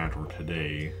spike in Trantor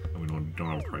today, and we don't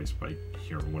have a price spike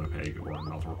here in Winnipeg or in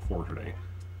Melthorpe 4 today,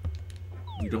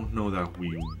 we don't know that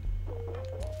we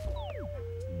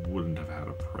wouldn't have had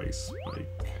a price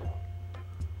spike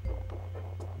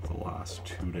the last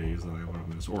 2 days that I would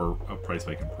have missed, or a price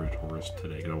spike in Praetoris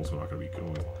today, because I'm also not going to be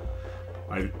going.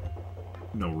 I have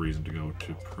no reason to go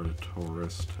to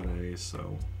Praetoris today,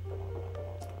 so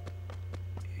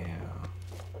yeah.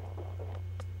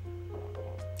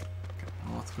 Okay,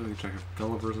 well, let's go check if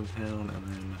Gulliver's in town, and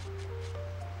then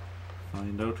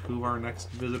find out who our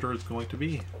next visitor is going to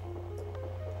be.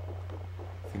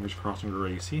 Fingers crossed on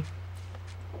Gracie.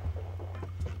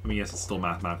 I mean, yes, it's still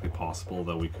mathematically possible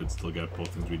that we could still get both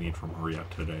things we need from her yet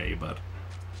today, but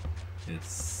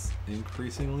it's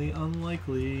increasingly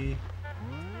unlikely.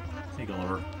 Hey,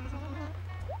 Gulliver.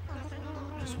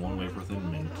 Just one wafer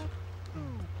thin mint.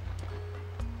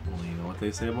 Well, you know what they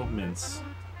say about mints.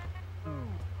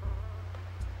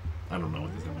 I don't know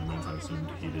what they say about mints, I assumed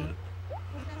he did.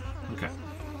 Okay.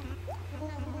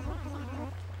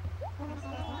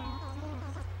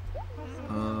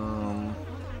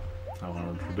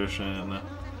 Our tradition.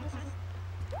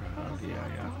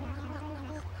 Yeah.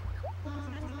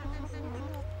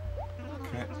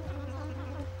 Okay.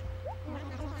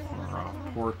 Far off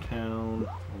Port Town,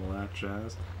 all that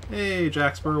jazz. Hey,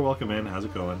 Jackspur, welcome in. How's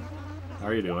it going? How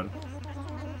are you doing?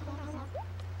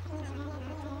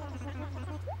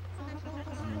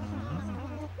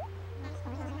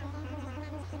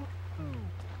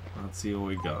 Let's see what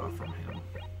we got from him.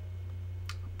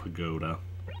 Pagoda.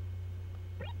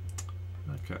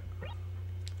 Okay.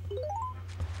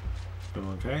 Doing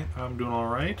okay? I'm doing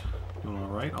alright. Doing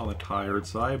alright on the tired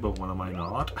side, but when am I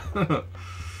not?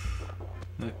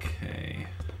 Okay.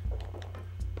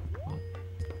 Well,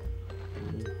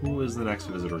 who is the next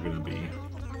visitor going to be?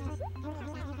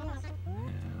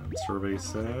 And survey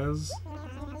says...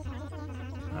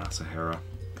 Sahara.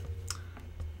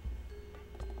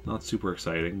 Not super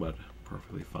exciting, but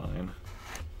perfectly fine.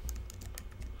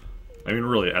 I mean,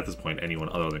 really, at this point, anyone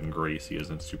other than Gracie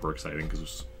isn't super exciting,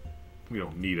 because we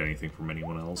don't need anything from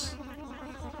anyone else.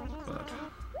 But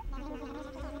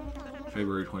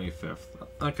February 25th.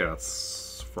 Okay,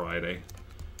 that's Friday.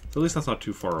 So at least that's not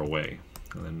too far away.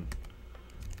 And then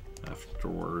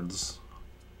afterwards,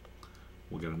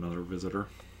 we'll get another visitor.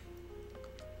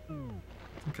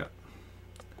 Okay.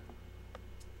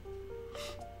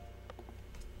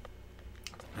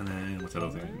 And then what's that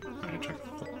other thing? I check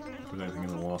if there's anything in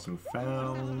the Lost and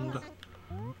Found.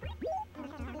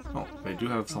 Oh, they do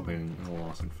have something in the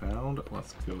Lost and Found.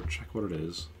 Let's go check what it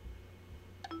is.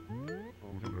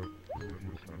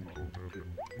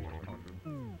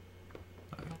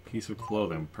 A piece of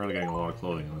clothing. I'm apparently getting a lot of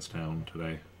clothing in this town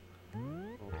today.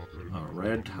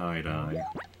 Red tie-dye.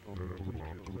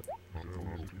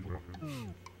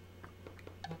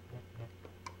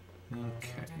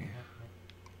 Okay.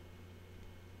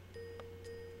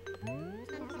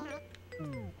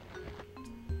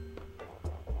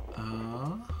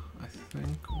 I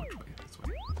think which way? This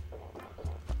way.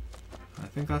 I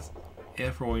think that's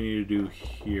it for what we need to do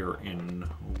here in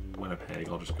Winnipeg.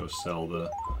 I'll just go sell the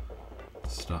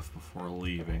stuff before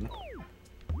leaving.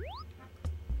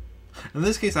 In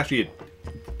this case, actually,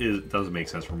 it does make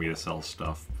sense for me to sell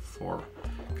stuff before,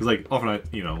 because like often I,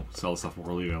 sell stuff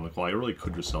before leaving. I'm like, well, I really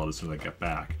could just sell it as soon as I get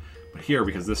back. But here,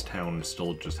 because this town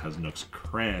still just has Nook's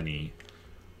Cranny,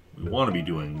 we want to be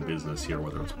doing business here,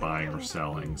 whether it's buying or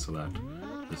selling, so that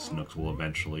this Nooks will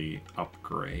eventually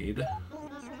upgrade.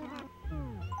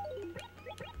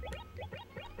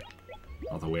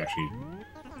 Although we actually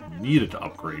needed to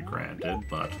upgrade, granted,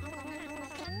 but...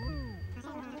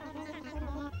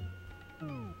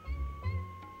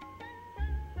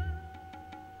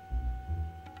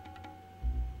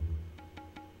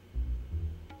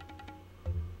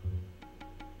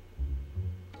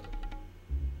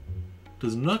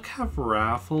 Does Nook have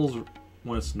raffles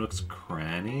when it's Nook's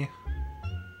Cranny?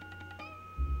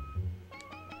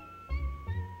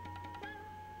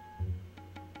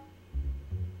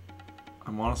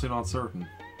 I'm honestly not certain.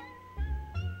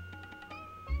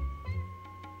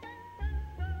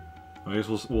 I guess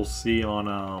we'll see on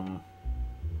the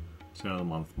end of the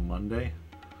month, Monday.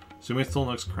 Assuming it's still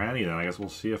Nook's Cranny, then I guess we'll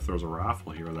see if there's a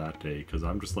raffle here that day. Because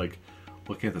I'm just like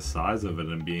looking at the size of it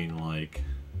and being like,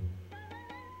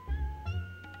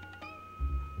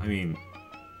 I mean,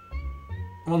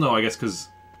 well, no, I guess because,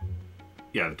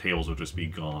 yeah, the tables would just be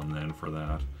gone then for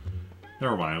that.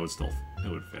 Never mind, it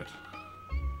would fit.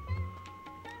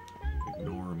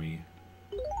 Ignore me.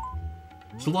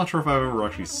 Still not sure if I've ever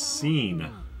actually seen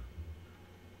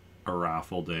a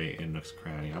raffle day in Nook's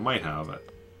Cranny. I might have it.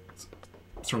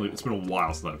 Certainly, it's been a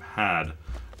while since I've had,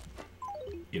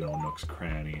 Nook's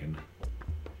Cranny in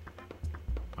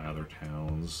my other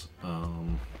towns.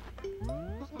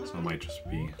 So I might just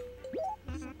be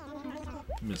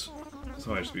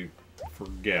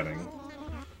forgetting,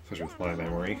 especially with my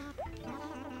memory.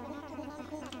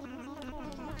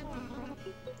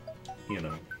 You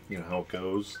know how it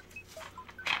goes.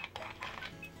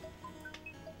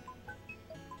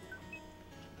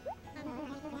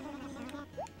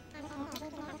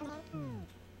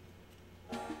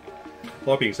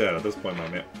 Well, that being said, at this point,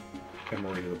 my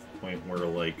memory is at the point where,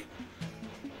 like,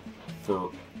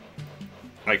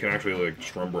 I can actually, like,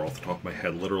 just remember off the top of my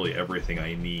head literally everything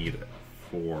I need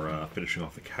for finishing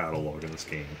off the catalog in this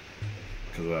game.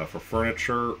 Because for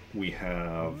furniture, we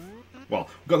have... Well,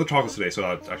 we got the chocolates today, so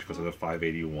that actually puts us at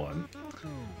 581.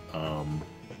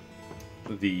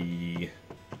 The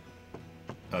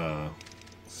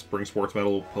Spring Sports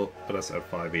Medal will put us at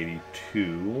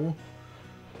 582.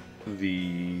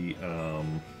 The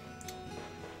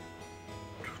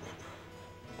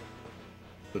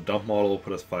dump model will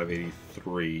put us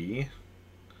 583.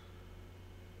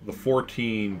 The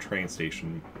 14 train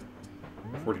station.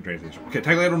 Okay,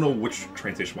 technically I don't know which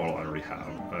train station model I already have.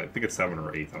 I think it's 7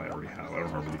 or 8 that I already have. I don't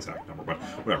remember the exact number, but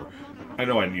whatever. I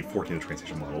know I need 14 train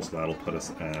station models, so that'll put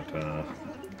us at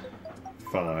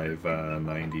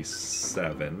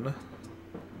 597.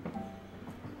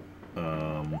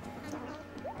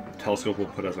 Telescope will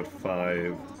put us at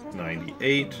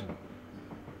 598.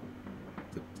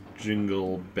 The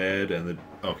jingle bed and the...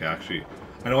 Okay, actually,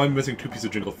 I know I'm missing 2 pieces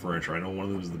of jingle furniture. I know one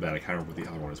of them is the bed. I can't remember what the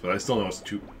other one is, but I still know it's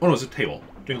 2... Oh no, it's a table.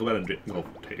 Jingle bed and jingle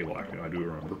table, actually. I do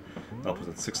remember. That'll put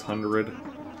us at 600.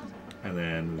 And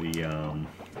then the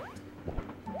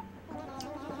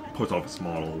post office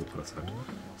model will put us at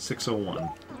 601.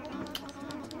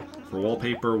 For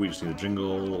wallpaper, we just need the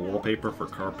jingle wallpaper. For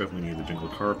carpet, we need the jingle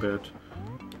carpet.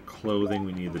 Clothing,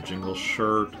 we need the jingle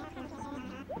shirt,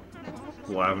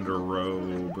 lavender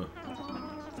robe,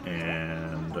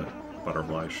 and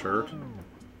butterfly shirt.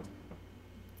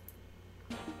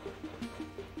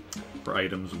 For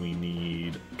items, we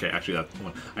need... Okay, actually, that's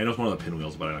one. I know it's one of the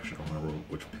pinwheels, but I actually don't remember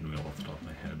which pinwheel off the top of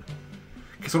my head.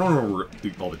 Because I don't remember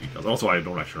all the details. Also, I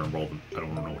don't actually remember I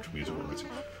don't know which music it was.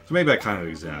 So maybe I kind of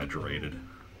exaggerated.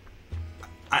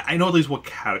 I know at least what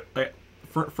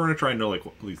furniture. I know like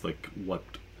at least like what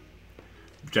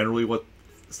generally what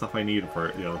stuff I need.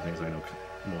 For the other things, I know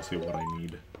mostly what I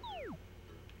need.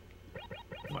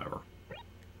 Whatever.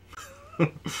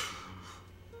 I'm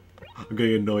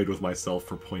getting annoyed with myself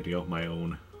for pointing out my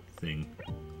own thing.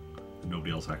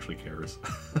 Nobody else actually cares.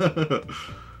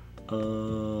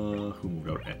 Who moved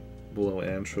out? Below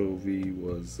Anchovy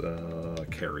was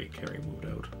Carrie. Carrie moved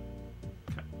out.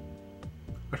 Okay.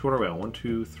 Actually, what are we on? 1,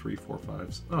 2, 3, 4,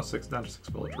 5. Oh, 6. Down to 6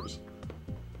 villagers.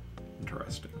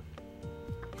 Interesting.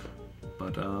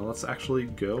 But let's actually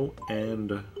go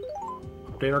and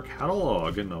update our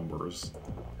catalog numbers.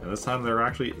 And this time there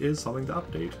actually is something to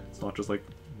update. It's not just like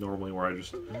normally where I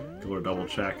just go to double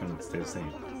check and it stays the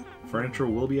same. Furniture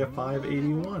will be at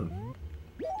 581.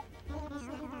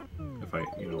 If I,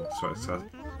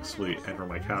 successfully enter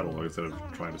my catalog instead of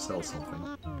trying to sell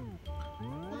something.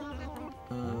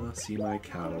 See my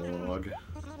catalog.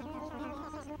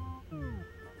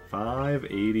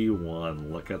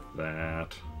 581. Look at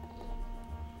that.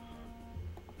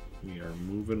 We are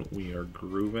moving, we are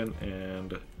grooving, and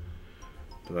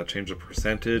does that change the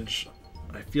percentage?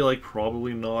 I feel like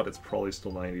probably not. It's probably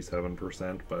still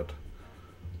 97%, but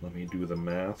let me do the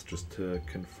math just to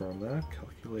confirm that.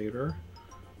 Calculator.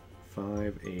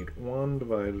 581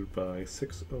 divided by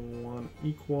 601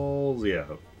 equals, yeah,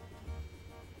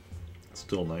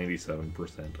 still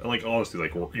 97%. And like honestly,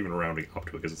 like we're even rounding up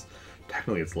to it because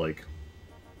technically it's like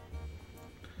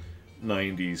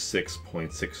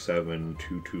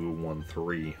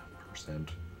 96.672213%. And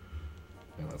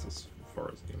that's as far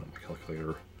as my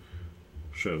calculator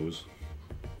shows.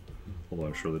 Although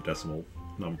I'm sure the decimal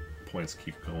points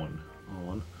keep going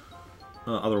on.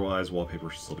 Otherwise,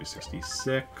 wallpaper should still be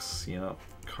 66. Yeah,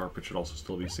 carpet should also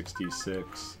still be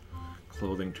 66.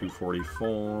 Clothing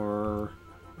 244.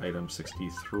 Item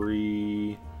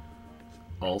 63.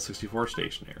 All 64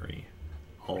 stationery.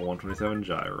 All 127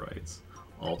 gyrites.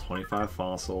 All 25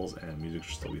 fossils, and music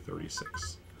should still be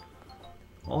 36.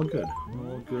 All good.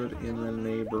 All good in the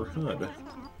neighborhood.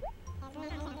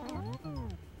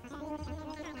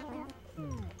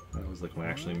 I was like, when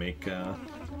I actually make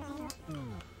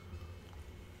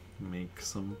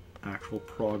some actual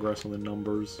progress on the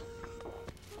numbers.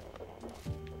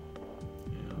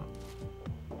 Yeah.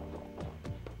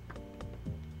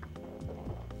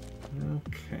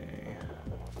 Okay.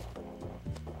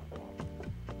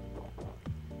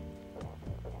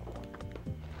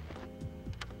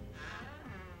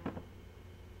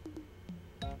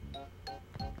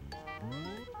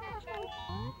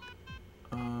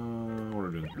 What are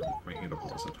we doing here? Making a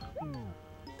deposit.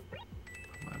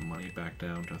 Money back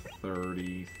down to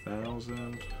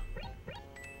 30,000.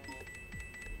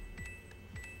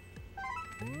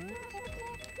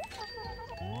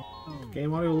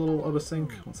 Game audio a little out of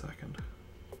sync. 1 second.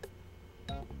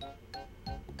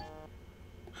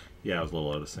 Yeah, it was a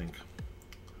little out of sync.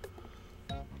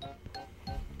 Good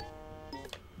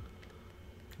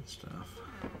stuff.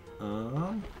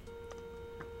 Well,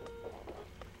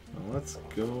 let's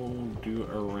go do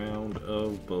a round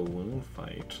of balloon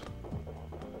fight.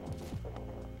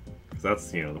 That's,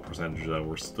 the percentage that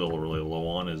we're still really low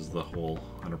on is the whole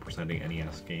 100%ing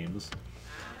NES games.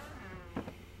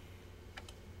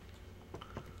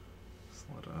 So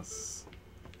let us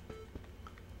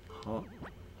hop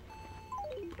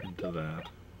into that.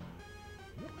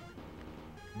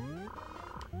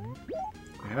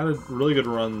 I had a really good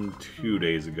run 2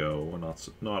 days ago, and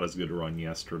not as good a run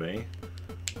yesterday.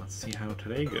 Let's see how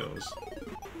today goes.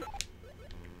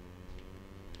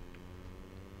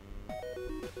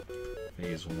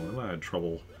 Phase 1, I had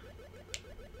trouble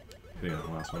hitting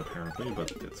that last one apparently,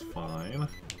 but it's fine.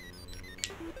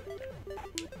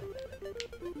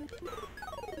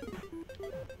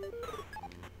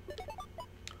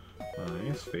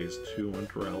 Nice, Phase 2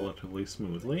 went relatively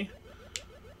smoothly.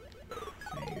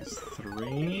 Phase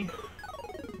 3.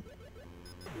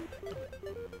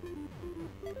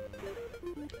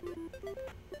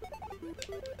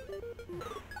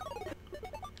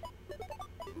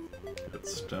 Good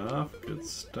stuff, good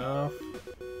stuff.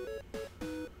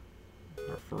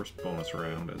 Our first bonus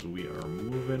round as we are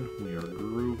moving, we are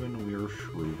grooving, we are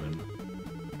shrooving.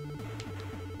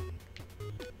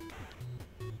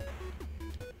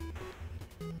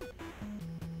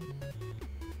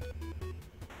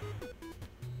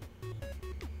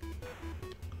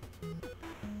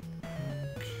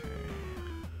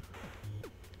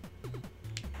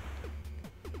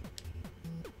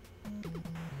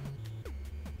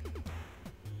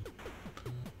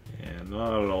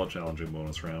 Not at all a challenging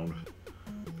bonus round.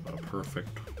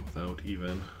 perfect without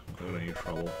any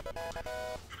trouble. Be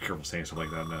careful saying stuff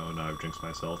like that now. Now I've jinxed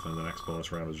myself, and the next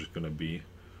bonus round is just going to be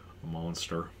a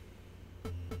monster.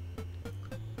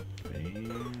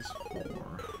 Phase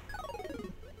 4.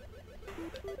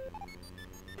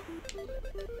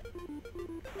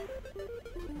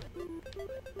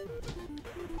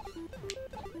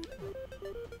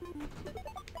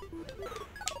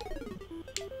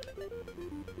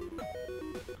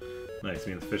 Nice,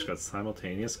 me and the fish got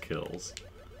simultaneous kills.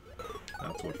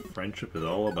 That's what friendship is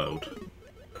all about.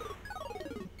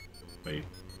 Wait,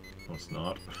 no it's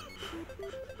not.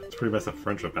 It's pretty messed up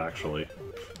friendship, actually.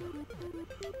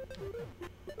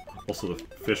 Also, the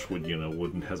fish would, you know,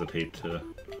 wouldn't hesitate to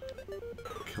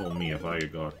kill me if I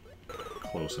got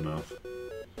close enough.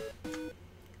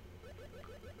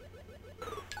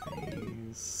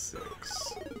 Phase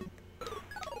 6.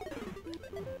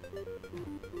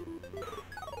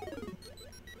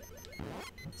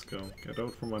 Let's go. Get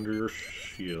out from under your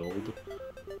shield.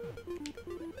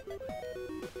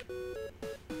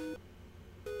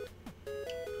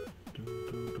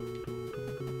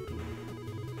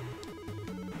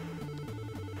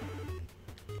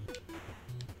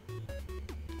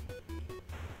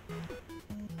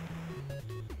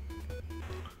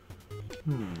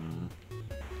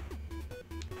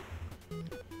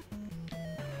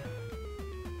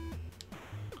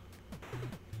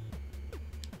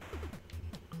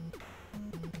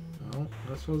 Well,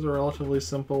 this was a relatively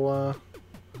simple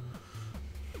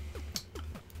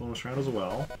bonus round as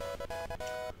well.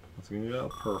 It's going to get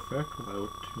perfect without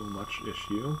too much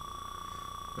issue.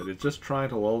 But it's just trying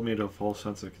to lull me to a false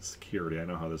sense of security. I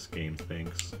know how this game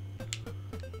thinks.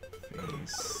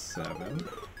 Phase 7.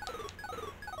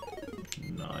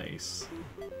 Nice.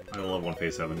 I love when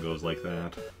Phase 7 goes like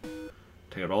that.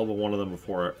 Take out all but one of them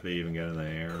before they even get in the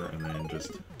air, and then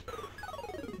just take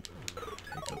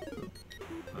up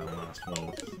that last one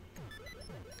with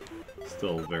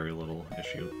still very little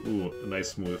issue. Ooh, a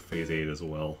nice smooth Phase 8 as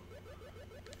well.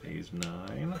 Phase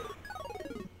 9. I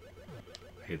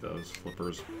hate those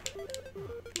flippers.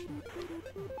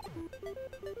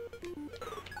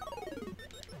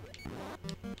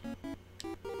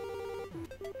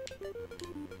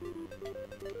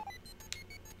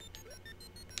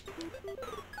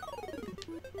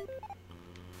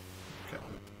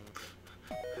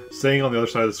 Staying on the other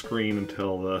side of the screen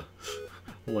until the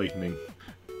lightning.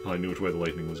 I knew which way the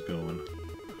lightning was going.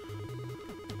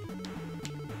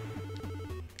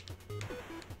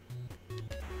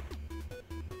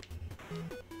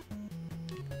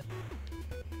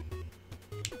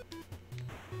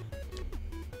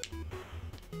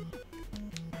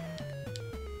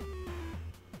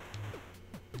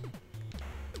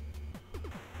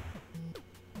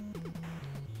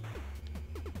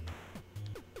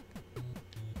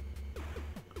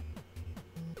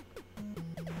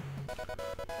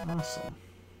 Awesome.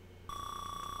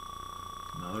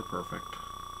 Another perfect.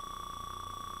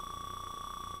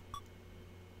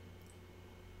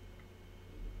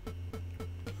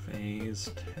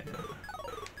 Phase 10.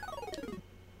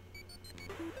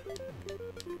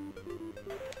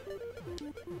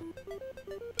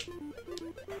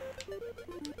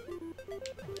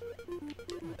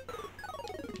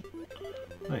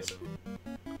 Nice.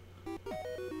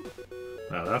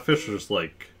 Wow, that fish was just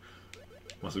like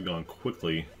must have gone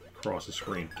quickly across the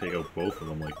screen to take out both of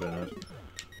them like that.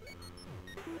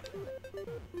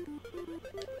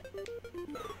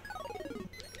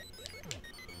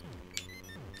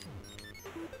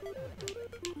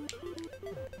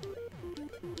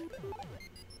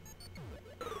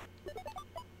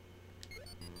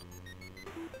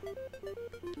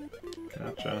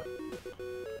 Gotcha.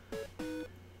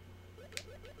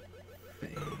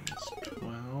 Phase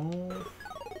 12.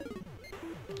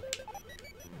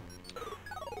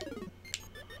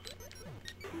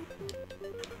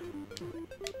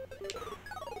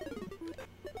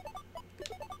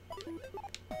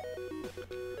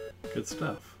 Good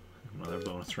stuff. Another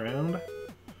bonus round.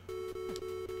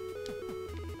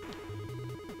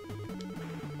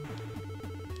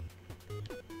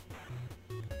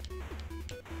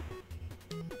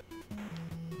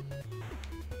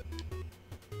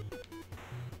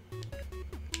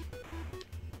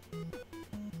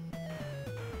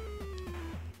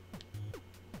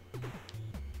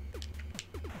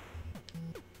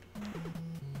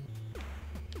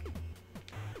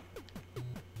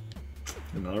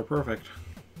 Another perfect.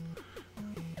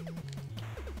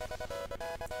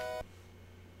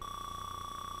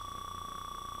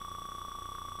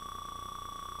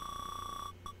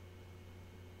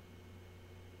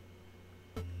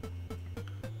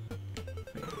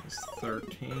 Phase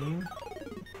 13.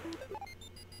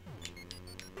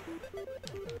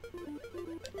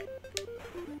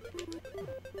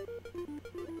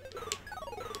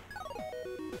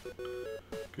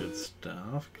 Good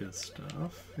stuff, good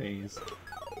stuff. Phase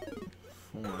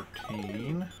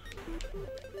 14.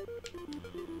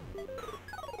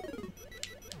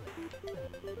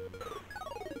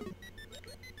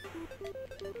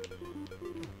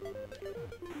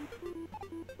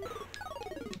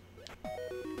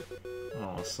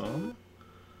 Awesome.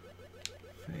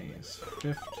 Phase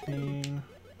 15.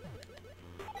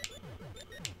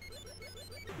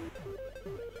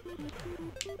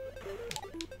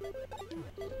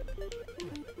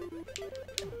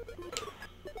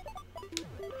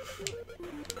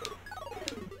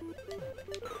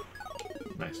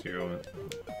 Nice, you're going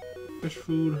fish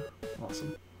food.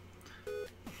 Awesome.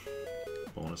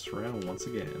 Bonus round once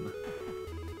again.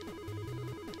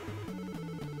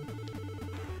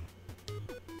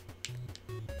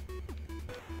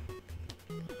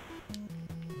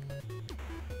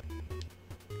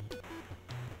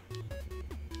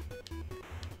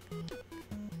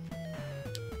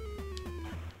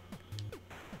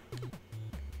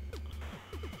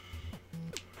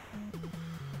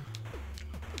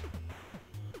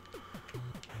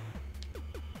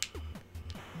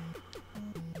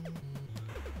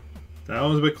 That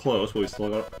was a bit close, but we still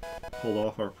got pulled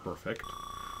off our perfect.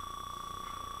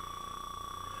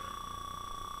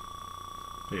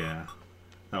 Yeah,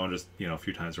 that one just, you know, a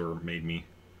few times where it made me,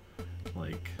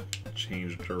 like,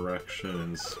 change direction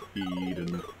and speed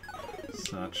and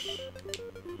such.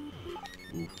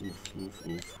 Oof, oof, oof,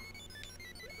 oof.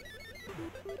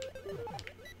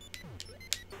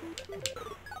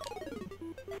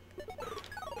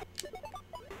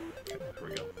 Okay, there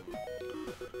we go.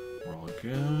 We're all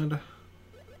good.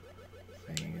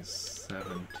 Phase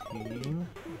 17.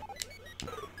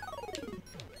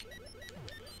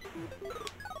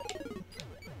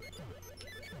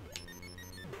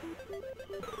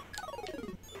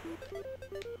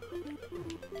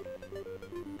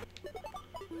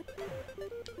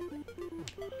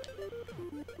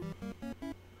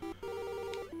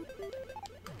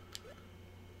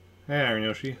 Hey, Iron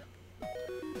Yoshi.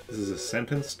 This is a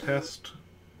sentence test.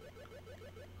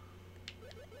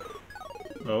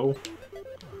 Oh.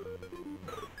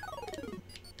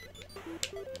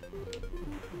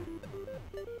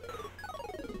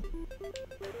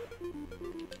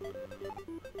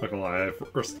 Not gonna lie, I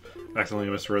first accidentally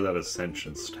misread that as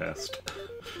sentience test.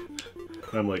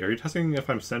 And I'm like, are you testing if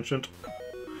I'm sentient?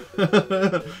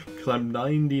 Because I'm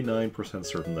 99%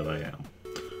 certain that I am.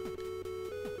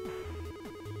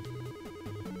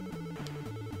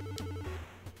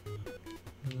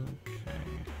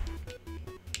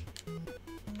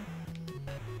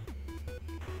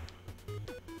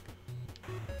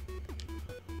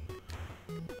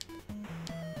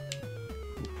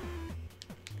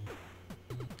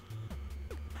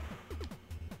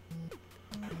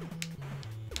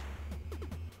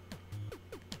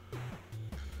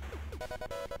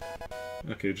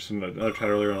 Okay, just another chat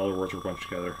earlier and all the words were bunched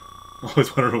together.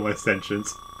 Always wondered about my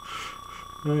sentience.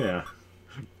 Oh yeah.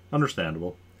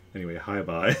 Understandable. Anyway, hi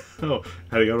bye. Oh,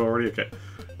 had it go already? Okay.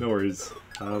 No worries.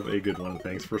 Have a good one.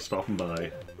 Thanks for stopping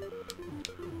by.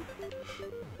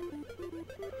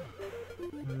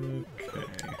 Okay.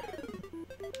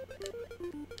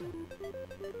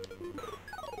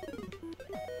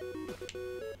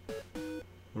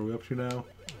 What are we up to now?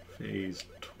 Phase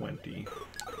 20.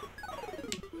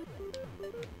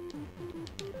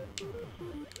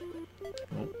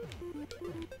 Oh.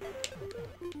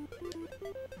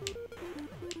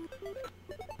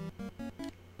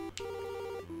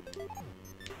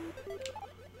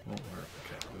 Oh, where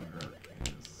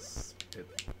is it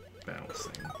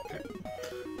bouncing? Okay.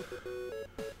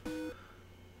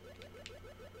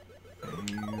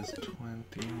 Phase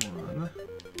 21.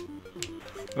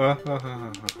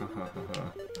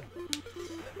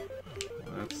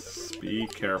 Let's be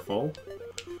careful.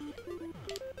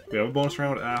 We have a bonus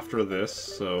round after this,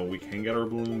 so we can get our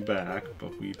balloon back,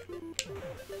 but we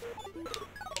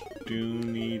do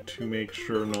need to make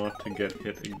sure not to get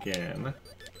hit again.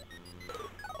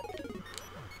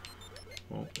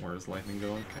 Oh, where's lightning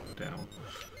going? Okay, down.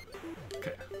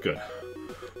 Okay, good.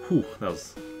 Whew, that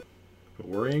was a bit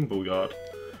worrying, but we got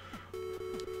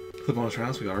the bonus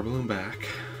rounds, we got our balloon back.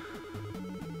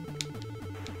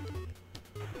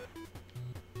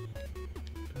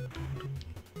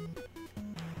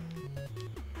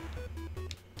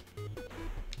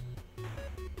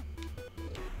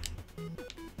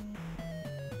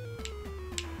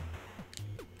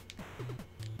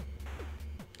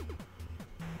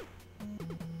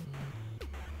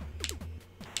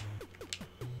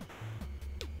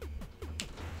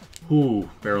 Ooh,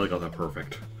 barely got that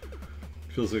perfect.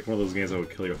 Feels like one of those games that would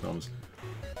kill your thumbs.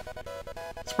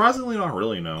 Surprisingly, not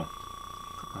really, no.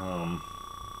 Don't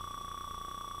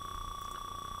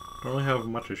really have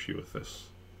much issue with this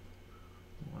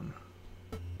one.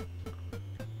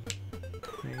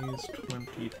 Phase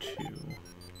 22.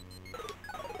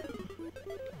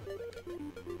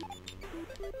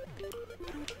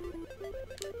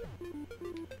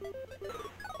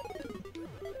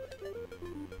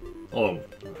 Oh,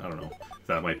 I don't know.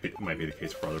 That might be the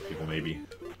case for other people, maybe.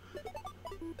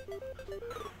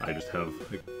 I just have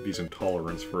a decent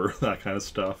tolerance for that kind of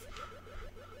stuff.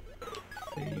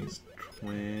 Phase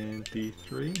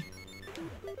 23.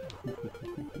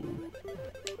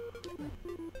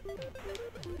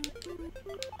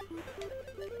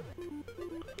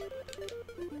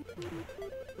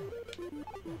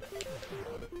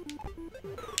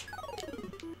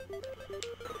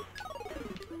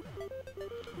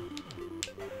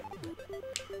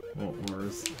 Well,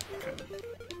 where's... Okay.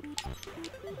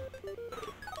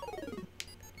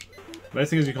 The nice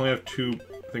thing is you can only have 2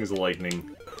 things of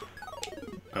lightning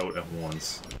out at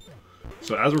once.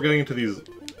 So as we're getting into these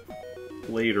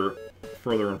later,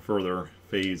 further and further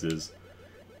phases,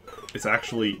 it's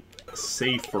actually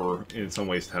safer in some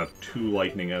ways to have 2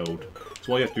 lightning out.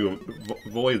 So all you have to do to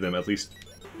avoid them, at least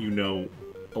you know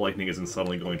a lightning isn't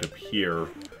suddenly going to appear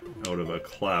out of a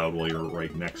cloud while you're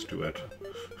right next to it.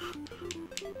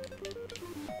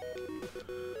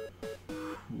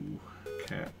 Ooh,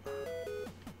 cat.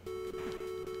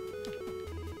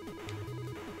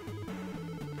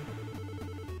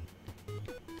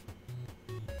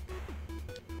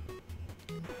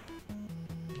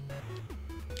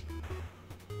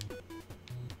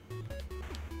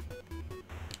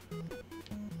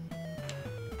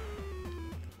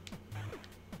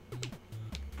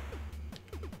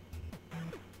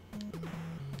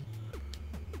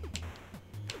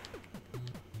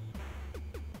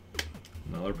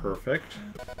 Another perfect.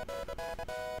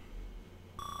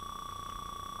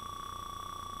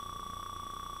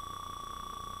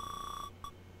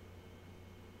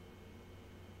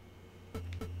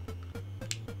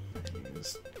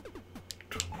 Phase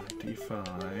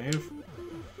 25.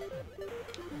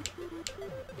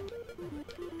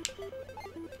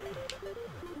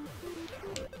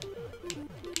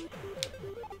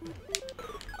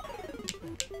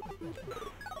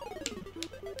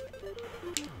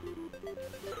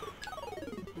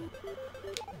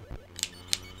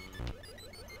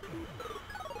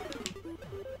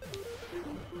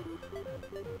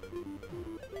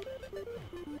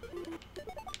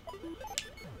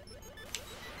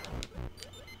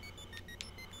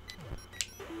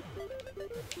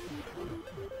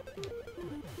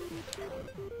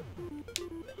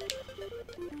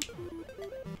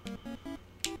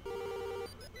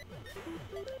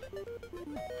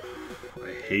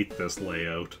 I hate this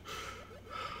layout.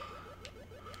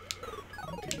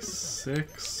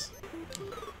 26.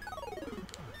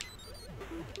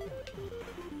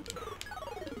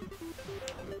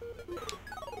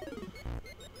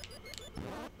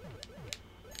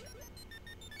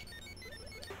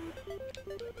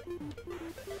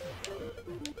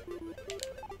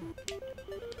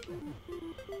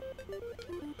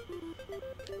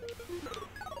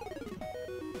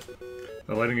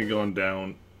 If lighting had gone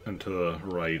down and to the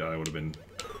right, I would have been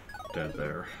dead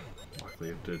there. Luckily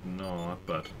it did not,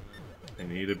 but I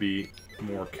need to be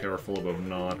more careful about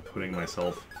not putting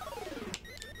myself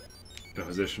in a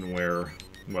position where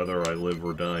whether I live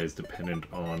or die is dependent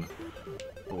on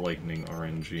the lightning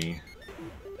RNG.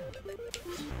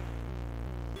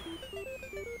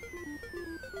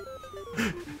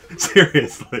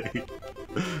 Seriously.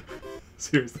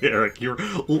 Seriously, Eric,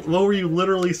 what were you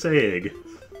literally saying?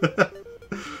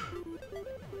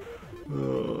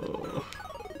 Oh.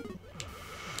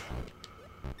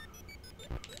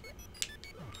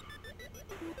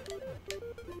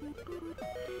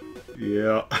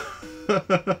 Yeah.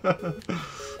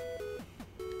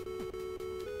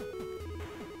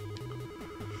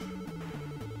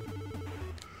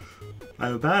 I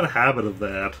have a bad habit of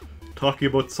that. Talking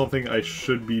about something I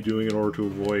should be doing in order to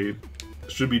avoid...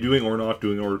 should be doing or not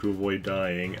doing in order to avoid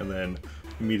dying, and then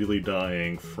immediately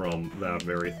dying from that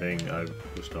very thing I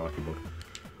was talking about.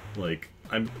 Like,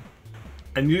 I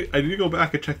need to go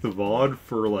back and check the VOD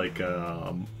for, like, when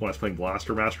I was playing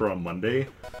Blaster Master on Monday.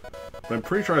 But I'm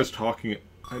pretty sure I was talking...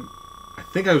 I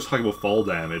think I was talking about fall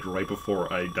damage right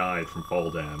before I died from fall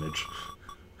damage.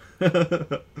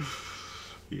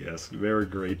 Yes, very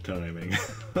great timing.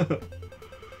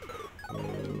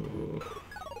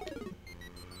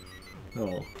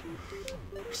 Oh.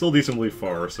 Still decently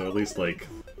far, so at least, like,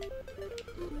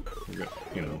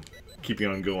 you know, keeping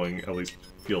on going at least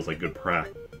feels like good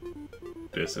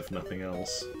practice, if nothing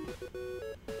else.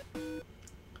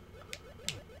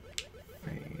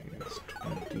 Phase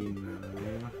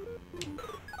 29.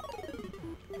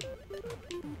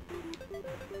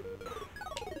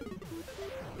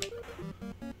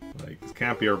 Like, this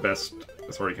can't be our best...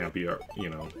 This already can't be our, you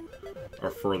know, our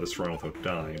furthest run without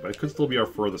dying, but it could still be our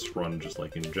furthest run just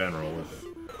like in general if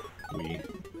we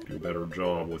do a better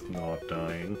job with not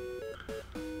dying.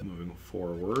 Moving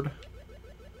forward.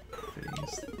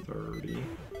 Phase 30.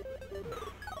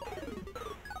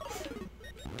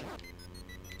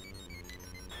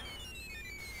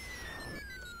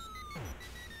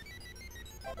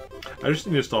 I just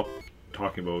need to stop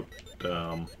talking about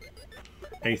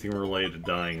anything related to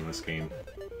dying in this game.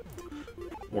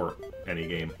 Or any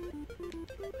game.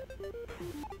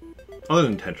 Other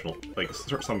than intentional. Like,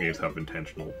 some games have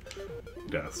intentional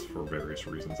deaths for various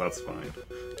reasons. That's fine.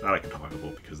 That I can talk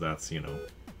about because that's, you know,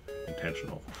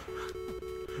 intentional.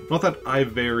 Not that I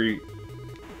very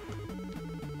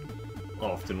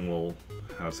often will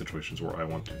have situations where I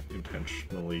want to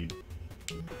intentionally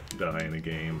die in a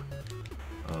game.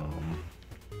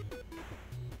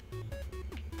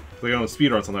 Like on the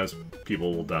speedrun, sometimes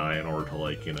people will die in order to,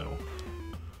 like, you know,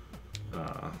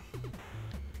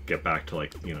 get back to,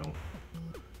 like, you know,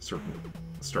 certain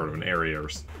start of an area or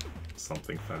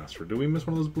something faster. Do we miss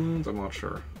one of those balloons? I'm not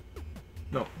sure.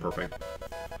 No, perfect. At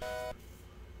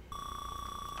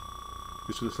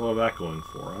least we still have that going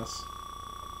for us.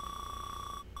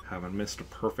 Haven't missed a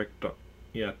perfect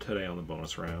yet today on the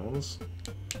bonus rounds.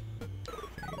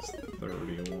 Phase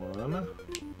 31.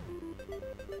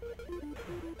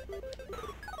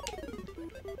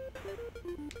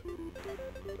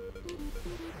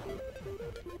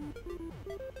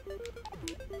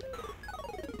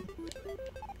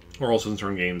 Or also in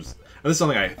certain games, and this is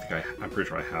something I think I'm pretty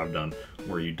sure I have done,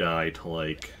 where you die to,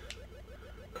 like,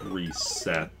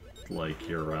 reset, like,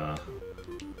 your,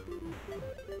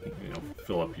 you know,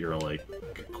 fill up your, like,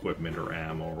 equipment or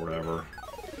ammo or whatever.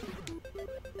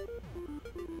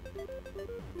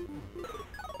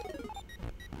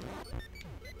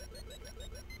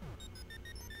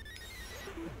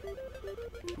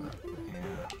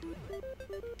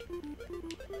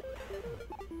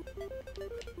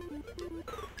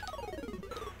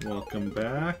 Welcome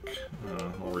back.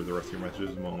 I'll read the rest of your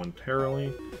messages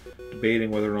momentarily.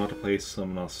 Debating whether or not to play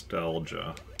some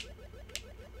Nostalgia.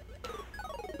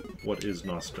 What is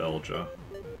Nostalgia?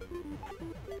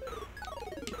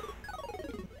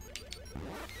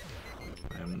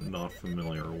 I'm not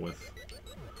familiar with...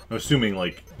 I'm assuming,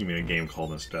 like, you mean a game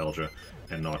called Nostalgia,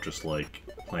 and not just, like,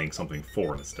 playing something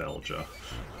for nostalgia.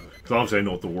 Because obviously I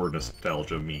know what the word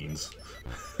nostalgia means.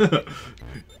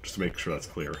 Just to make sure that's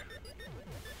clear.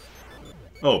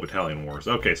 Oh, Battalion Wars.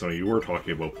 Okay, so you were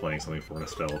talking about playing something for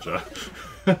nostalgia.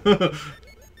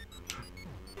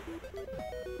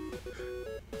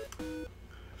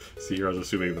 See, here I was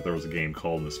assuming that there was a game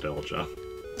called Nostalgia.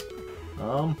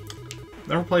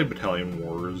 Never played Battalion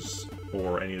Wars,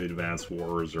 or any of the Advance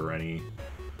Wars, or any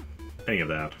of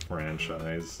that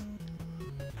franchise.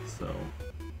 So,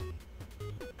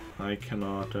 I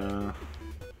cannot,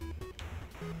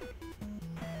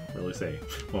 really say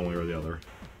one way or the other.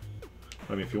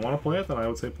 I mean, if you want to play it, then I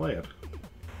would say play it.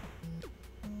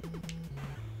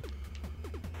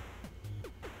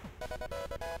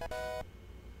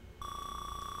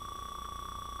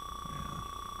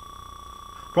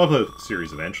 Probably play the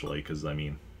series eventually, because, I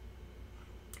mean,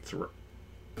 it's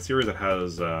a series that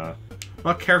has,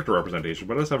 not character representation,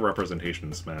 but it does have representation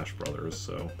in Smash Brothers,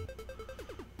 so,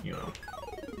 you know,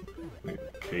 in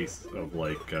the case of,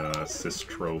 like, assist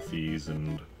trophies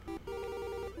and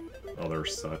other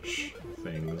such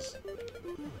things.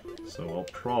 So I'll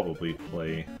probably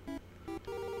play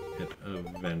it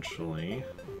eventually.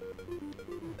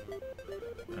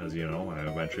 As you know, I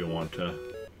eventually want to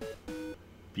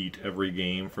beat every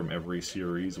game from every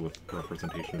series with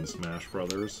representation in Smash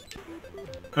Brothers.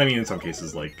 I mean, in some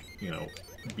cases, like, you know,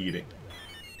 beating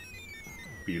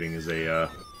is a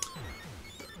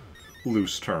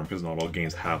loose term, because not all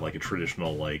games have, like, a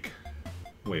traditional, like,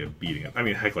 way of beating it. I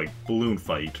mean, heck, like, Balloon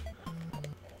Fight.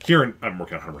 Here, I'm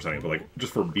working on 100%ing, but, like,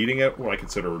 just for beating it, what I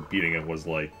consider beating it was,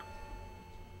 like,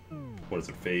 what is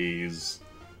it, phase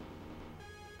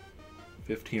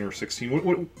 15 or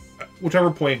 16?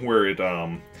 Whichever point where it,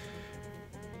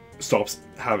 stops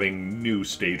having new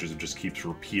stages and just keeps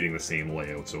repeating the same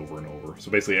layouts over and over. So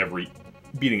basically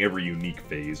beating every unique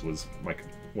phase was what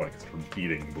I consider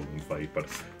beating Balloon Fight, but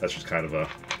that's just kind of a,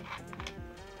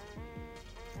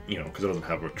 you know, because it doesn't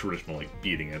have a traditional, like,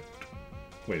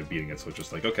 way of beating it, so it's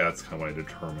just like, okay, that's how I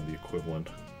determine the equivalent.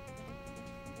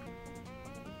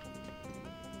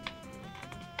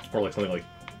 Or like something like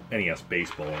NES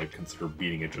Baseball, I'd consider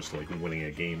beating it just like winning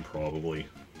a game, probably.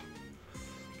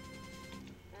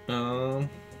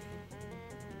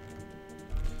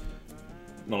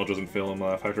 Knowledge doesn't fail in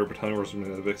Factory Battalion Wars,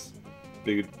 the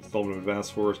big installment of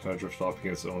Advance Wars, kind of drifts off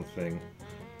against its own thing.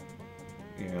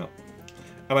 Yeah.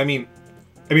 And I mean,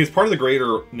 it's part of the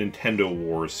greater Nintendo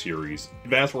Wars series.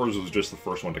 Advance Wars was just the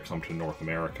first one to come to North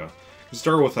America. It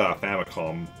started with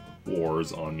Famicom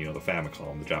Wars on, the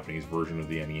Famicom, the Japanese version of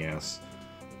the NES.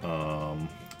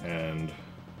 And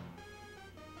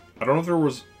I don't know if there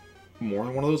was more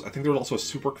than one of those. I think there was also a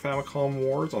Super Famicom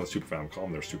Wars on the Super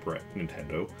Famicom, their Super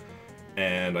Nintendo.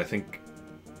 And I think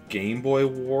Game Boy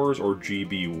Wars or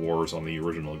GB Wars on the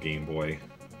original Game Boy.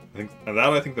 I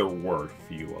think there were a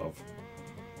few of.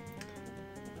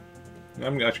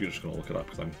 I'm actually just going to look it up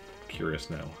because I'm curious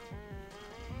now.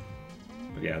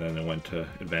 But yeah, then it went to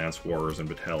Advance Wars and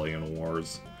Battalion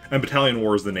Wars. And Battalion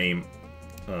Wars, the name...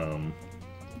 actually,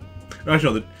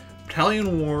 no, the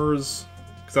Battalion Wars...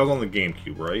 Because that was on the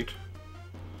GameCube, right?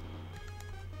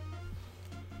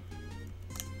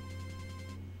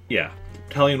 Yeah.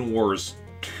 Battalion Wars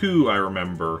 2, I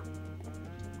remember,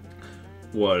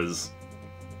 was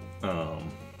kind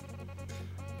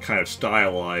of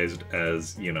stylized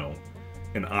as, an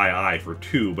II for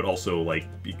 2, but also, like,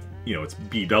 it's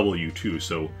BW too,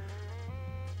 so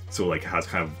like, it has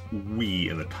kind of Wii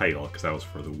in the title, because that was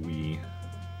for the Wii.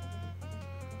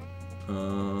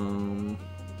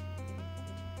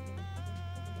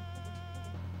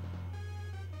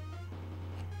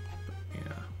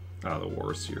 The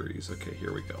Wars series. Okay,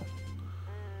 here we go.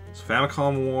 So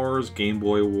Famicom Wars, Game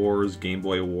Boy Wars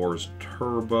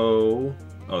Turbo,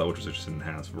 which was just an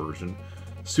enhanced version.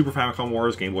 Super Famicom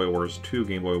Wars, Game Boy Wars 2,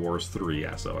 Game Boy Wars 3.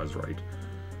 Yeah, so I was right.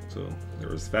 So there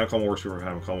was Famicom Wars, Super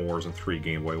Famicom Wars, and 3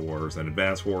 Game Boy Wars. Then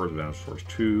Advance Wars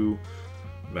 2,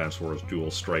 Advance Wars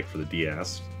Dual Strike for the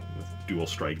DS, with Dual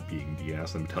Strike being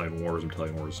DS. Then Battalion Wars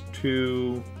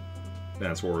 2,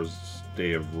 Advance Wars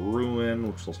Day of Ruin,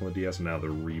 which was also on the DS, and now the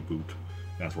reboot.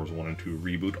 Advance Wars 1 and 2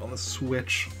 reboot on the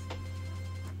Switch.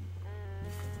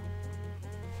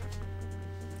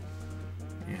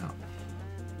 Yeah.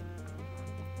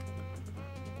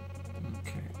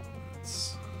 Okay,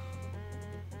 let's...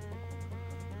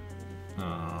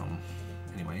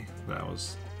 Anyway, that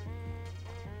was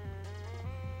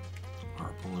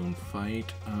our balloon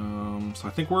fight. So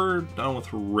I think we're done with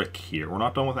Rick here. We're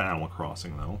not done with Animal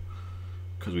Crossing, though,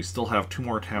 because we still have 2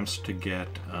 more attempts to get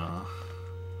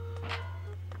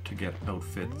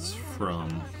outfits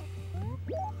from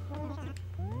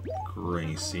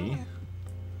Gracie.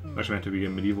 Actually, meant to be a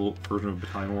medieval version of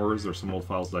Battalion Wars. There's some old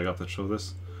files that I got that show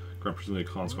this. Grant presumably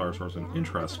Con Scholar source and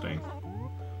interesting.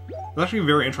 It's actually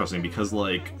very interesting because,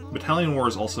 like, Battalion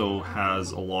Wars also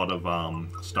has a lot of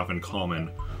stuff in common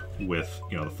with,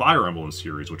 the Fire Emblem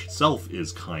series, which itself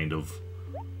is kind of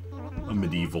a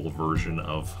medieval version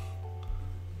of...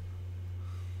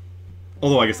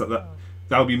 Although I guess that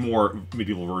would be more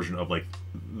medieval version of, like,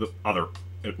 the other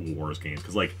Wars games,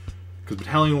 because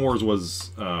Battalion Wars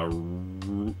was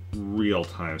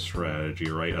real-time strategy,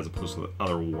 right, as opposed to the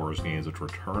other Wars games which were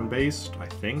turn-based, I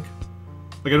think.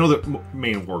 Like, I know that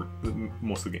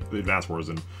most of the Advance Wars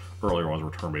and earlier ones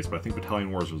were turn-based, but I think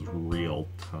Battalion Wars was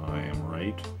real-time,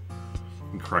 right? You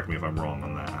can correct me if I'm wrong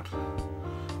on that.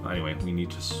 Anyway, we need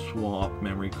to swap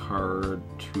memory card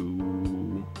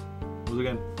to... What was it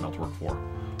again? Meltwork 4.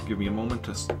 Give me a moment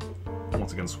to,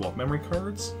 once again, swap memory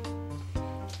cards.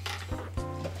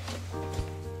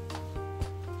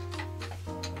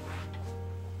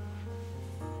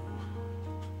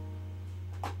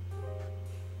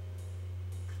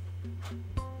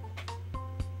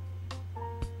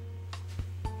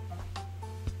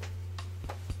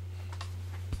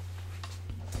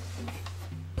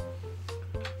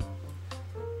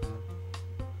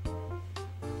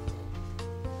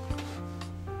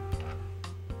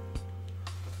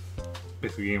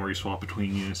 Basically, a game where you swap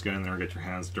between units, get in there, get your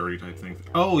hands dirty type thing.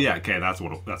 Oh yeah, okay, that's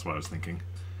what I was thinking.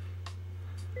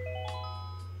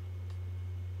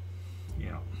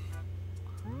 Yeah,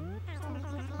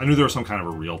 I knew there was some kind of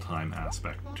a real-time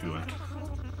aspect to it.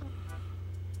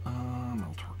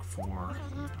 Meltwork 4,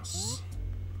 yes.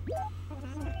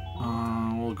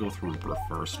 We'll go through Rebirth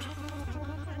first.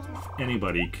 If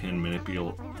anybody can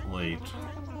manipulate,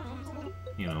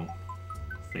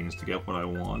 things to get what I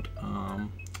want.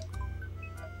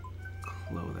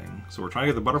 Clothing. So we're trying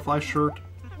to get the butterfly shirt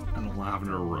and the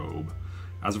lavender robe.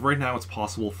 As of right now, it's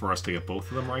possible for us to get both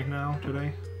of them right now,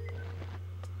 today.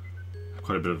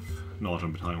 Quite a bit of knowledge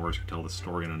on Battalion Wars to tell the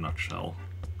story in a nutshell.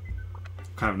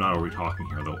 Kind of not what we're talking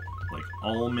here, though. Like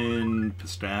almond,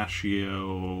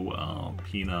 pistachio,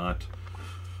 peanut,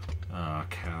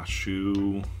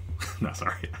 Cashew. No,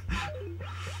 sorry.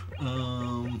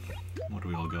 What do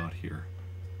we all got here?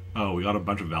 Oh, we got a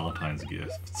bunch of Valentine's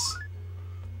gifts.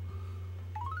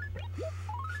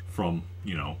 From,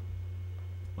 you know,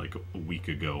 like a week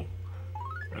ago.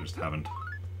 I just haven't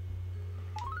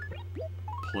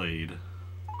played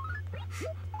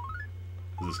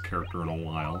this character in a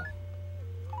while.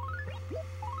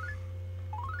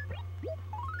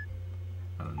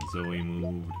 And Zoe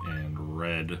moved, and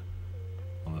Red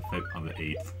on the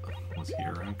 8th was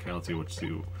here. Okay, let's see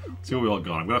what we all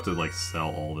got. I'm gonna have to like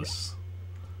sell all this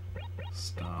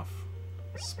stuff.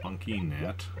 Spunky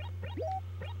Net.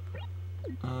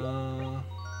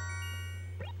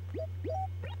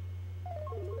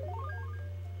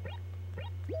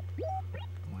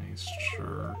 Lace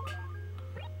shirt.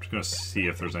 I'm just gonna see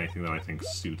if there's anything that I think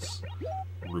suits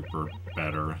Rupert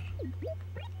better.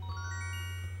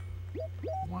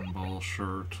 One ball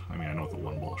shirt. I mean, I know what the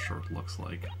one ball shirt looks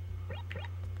like.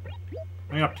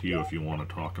 I mean, up to you if you want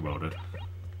to talk about it.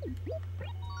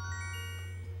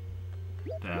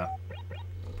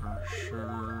 Dapper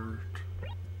shirt.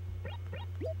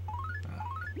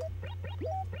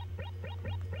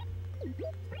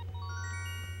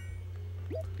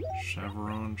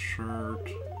 Chevron shirt.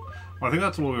 Well, I think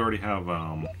that's what we already have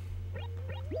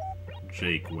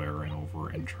Jake wearing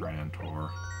over in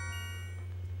Trantor.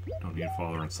 Don't need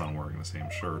father and son wearing the same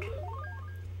shirt.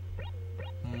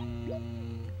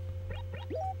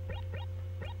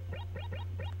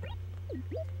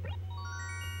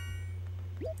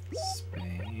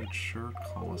 Spade shirt.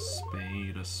 Call a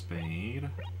spade a spade.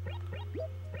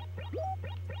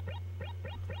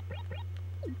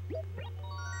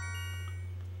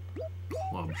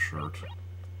 Club shirt.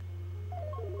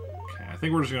 Okay, I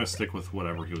think we're just gonna stick with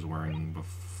whatever he was wearing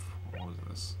before. What was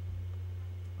this?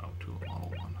 Oh, Tulip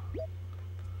Model 1.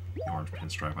 The orange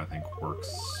pinstripe, I think,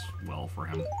 works well for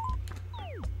him.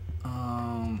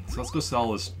 So let's go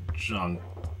sell this junk.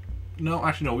 No,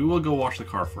 actually, no, we will go wash the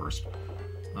car first.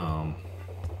 Because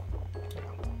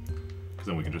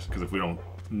then we can just, because if we don't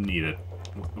need it,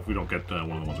 if we don't get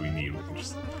one of the ones we need, we can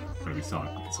just maybe we can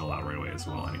sell that right away as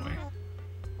well anyway.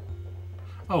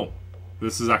 Oh,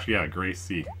 this is actually, yeah,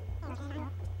 Gracie.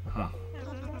 Huh.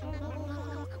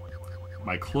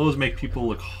 My clothes make people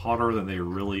look hotter than they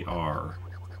really are.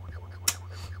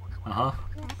 Uh-huh.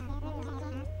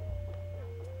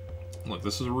 Look,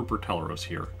 this is Rupert Telleros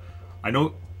here. I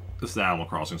know this is Animal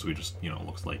Crossing, so he just, you know,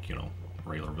 looks like, you know, a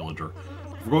regular villager.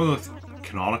 If we're going with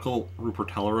canonical Rupert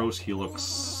Telleros, he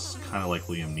looks kind of like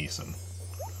Liam Neeson.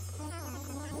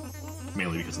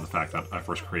 Mainly because of the fact that I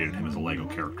first created him as a Lego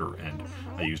character, and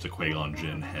I used a Qui-Gon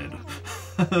Jinn head.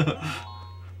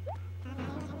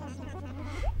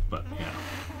 But, yeah.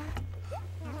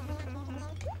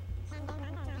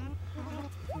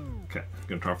 Okay,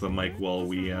 gonna turn off the mic while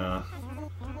we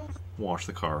wash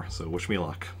the car, so wish me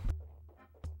luck.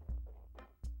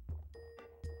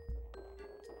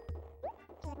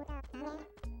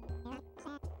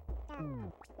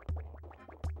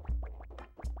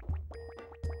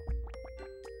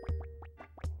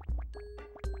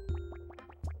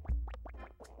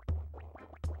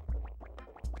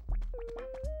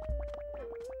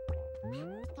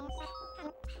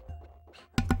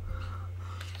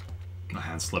 My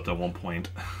hand slipped at one point,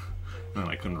 and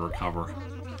I couldn't recover.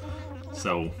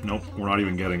 So, nope, we're not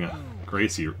even getting a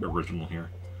Gracie original here.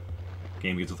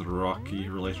 Game begins with a rocky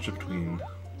relationship between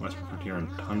Western Frontier and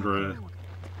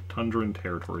Tundran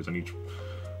territories on each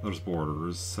other's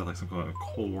borders, set like some kind of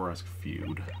Cold War-esque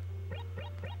feud.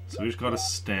 So we just got a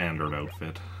standard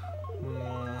outfit.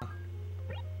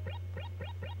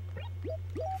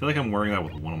 I feel like I'm wearing that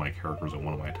with one of my characters at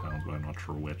one of my towns, but I'm not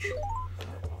sure which.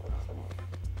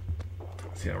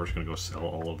 So yeah, we're just gonna go sell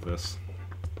all of this.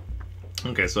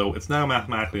 Okay, so it's now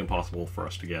mathematically impossible for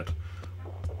us to get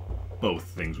both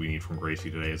things we need from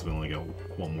Gracie today, as we only get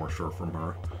one more shirt from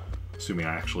her. Assuming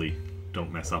I actually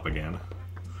don't mess up again.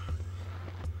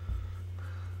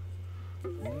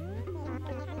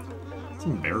 It's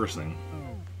embarrassing.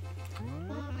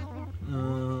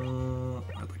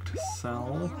 I'd like to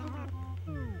sell.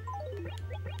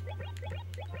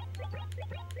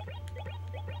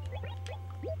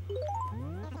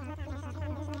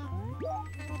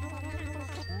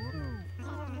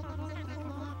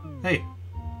 Hey.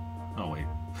 Oh wait.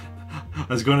 I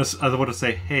was about to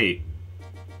say, hey,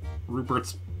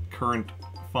 Rupert's current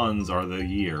funds are the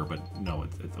year, but no,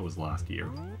 it was last year.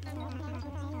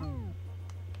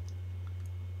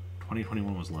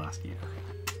 2021 was last year.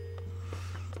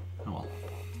 Oh well.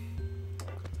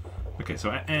 Okay, so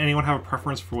anyone have a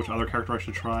preference for which other character I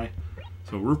should try?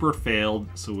 So Rupert failed,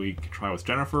 so we could try with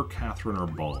Jennifer, Catherine, or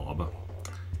Bob.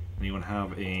 Anyone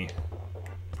have a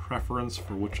preference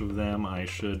for which of them I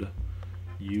should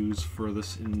use for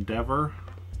this endeavor?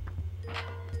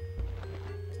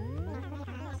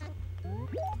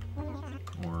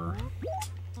 Or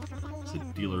is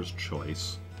it dealer's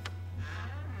choice?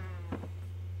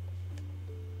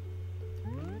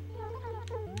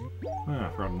 Ah, I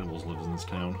forgot Nibbles lives in this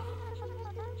town.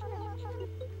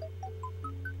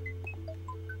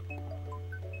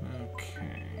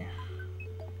 Okay.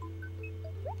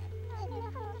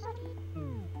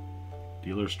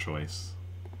 Dealer's choice.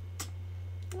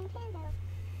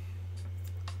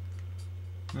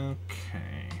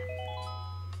 Okay. I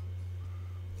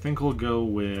think we'll go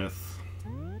with...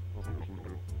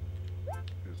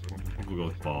 we'll go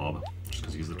with Bob, just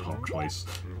because he's the top choice.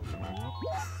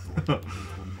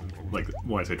 Like,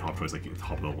 when I say top choice, like,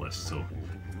 top of the list, so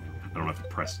I don't have to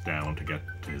press down to get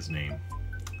to his name.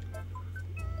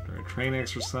 During train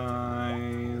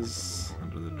exercise,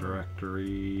 under the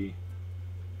directory...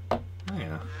 oh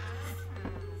yeah.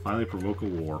 Finally provoke a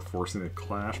war, forcing a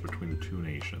clash between the two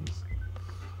nations.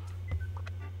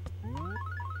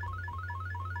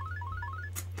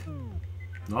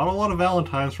 Not a lot of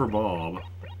Valentines for Bob,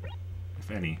 if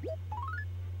any.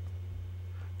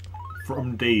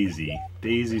 From Daisy.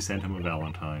 Daisy sent him a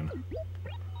Valentine.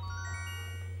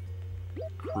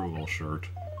 Cruel shirt.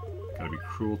 Gotta be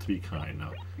cruel to be kind.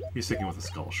 No, he's sticking with the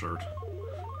skull shirt.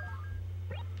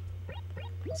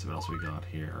 Let's see what else we got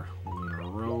here. Lunar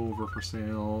Rover for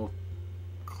sale.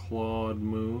 Claude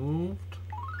moved.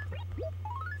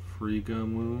 Frigga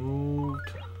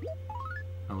moved.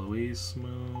 Eloise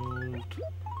moved.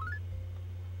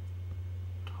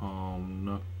 Tom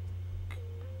Nook.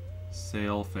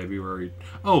 Sale February.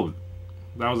 Oh!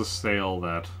 That was a sale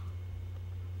that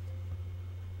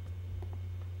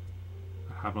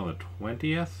happened on the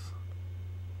 20th?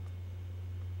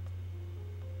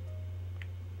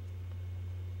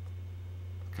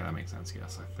 Okay, that makes sense,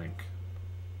 yes, I think.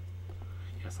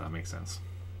 Yes, that makes sense.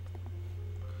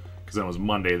 Because then it was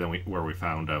Monday then where we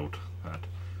found out that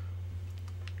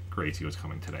Gracie was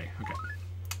coming today. Okay.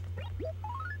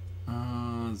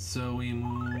 Zoe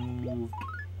moved.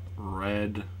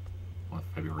 Red. Well,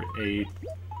 February 8th.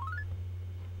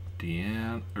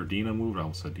 Dina moved. I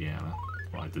almost said Deanna.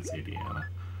 Well, I did say Deanna.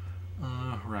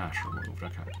 Rasher moved.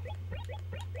 Okay.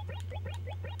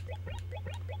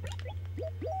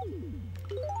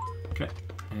 Okay.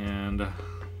 And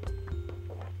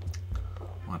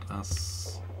let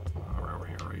us... we're over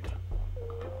here, right?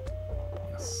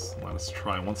 Yes. Let us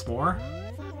try once more.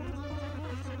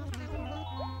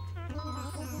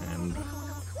 And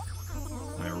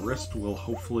my wrist will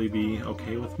hopefully be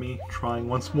okay with me trying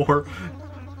once more.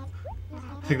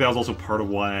 I think that was also part of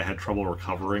why I had trouble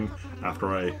recovering after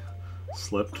I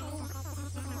slipped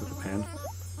with the pen.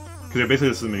 Because basically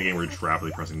this is a minigame where you're just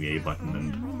rapidly pressing the A button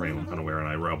and randomly unaware, and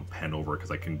I rub pen over it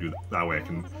because I can do that way I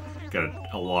can get it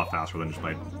a lot faster than just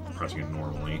by pressing it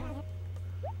normally.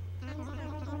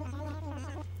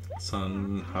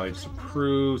 Son highly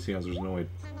disapproves. He answers no way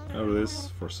out of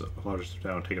this. Force Apologist to step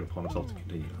down and take it upon himself to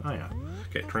continue. Oh yeah.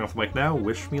 Okay, turn off the mic now.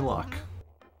 Wish me luck.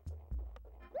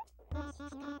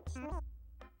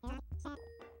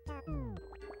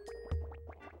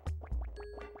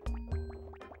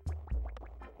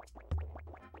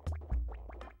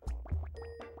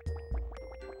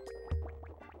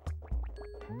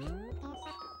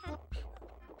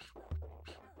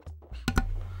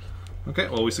 Okay,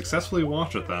 well, we successfully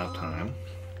watched it that time.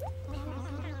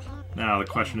 Now, the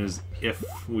question is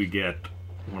if we get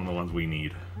one of the ones we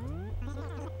need.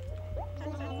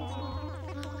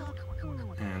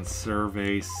 And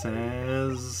survey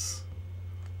says...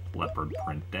 leopard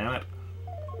print, damn it.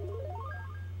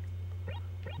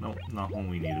 Nope, not one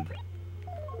we needed.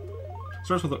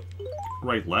 Starts with the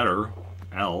right letter,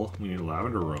 L. We need a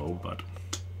lavender robe, but...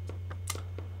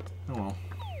 oh well.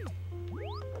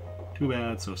 Too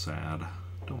bad, so sad.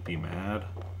 Don't be mad.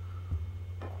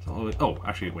 So, oh,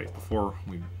 actually, wait. Before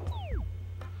we,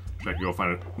 I can go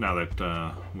find it. Now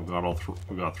that we've got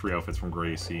we got 3 outfits from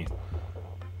Gracie,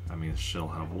 that means she'll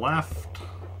have left,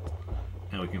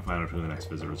 and we can find out who the next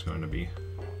visitor is going to be.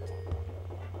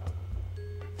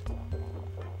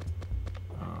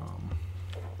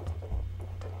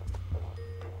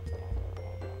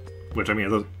 Which I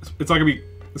mean, it's not gonna be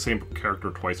the same character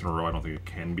twice in a row. I don't think it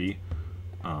can be.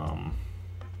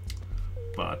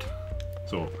 But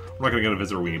so we're not gonna get a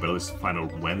visitor we need, but at least find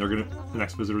out when the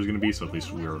next visitor is gonna be, so at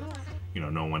least we're, you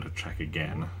know when to check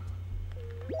again.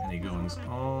 Any goings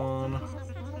on?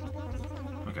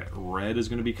 Okay, Red is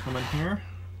gonna be coming here.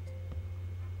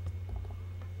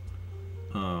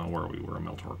 Where are we? We're a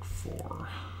Meltork 4.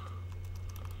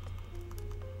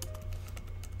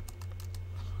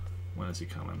 When is he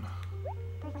coming?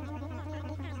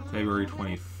 February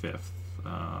 25th.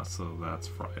 So that's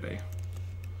Friday.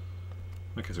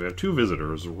 Okay, so we have 2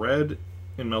 visitors. Red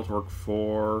in Meltork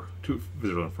 4. 2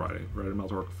 visitors on Friday. Red in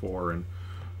Meltork 4 and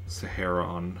Sahara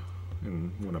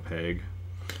in Winnipeg.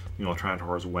 You know,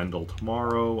 Trantor's Wendell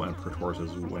tomorrow, and Praetor's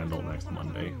is Wendell next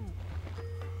Monday.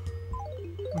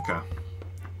 Okay.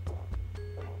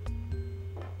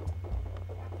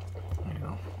 There you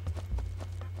go.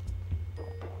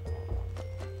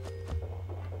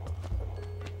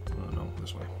 Oh no,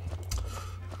 this way.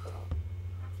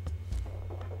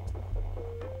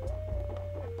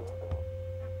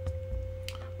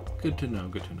 Good to know,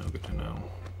 good to know, good to know.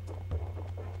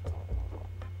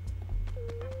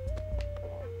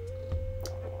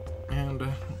 And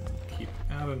keep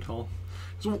at it until...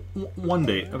 So one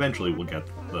day, eventually we'll get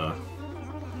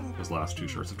those last 2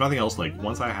 shirts. If nothing else, like,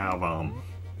 once I have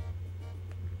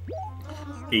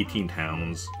 18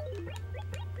 towns,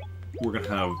 we're gonna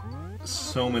have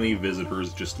so many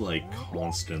visitors just, like,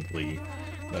 constantly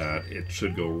that it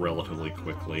should go relatively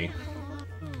quickly.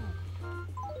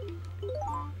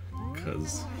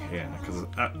 Because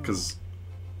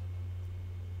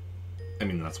I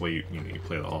mean, that's why you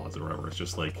play the odds or whatever. It's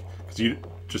just like, because you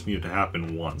just need it to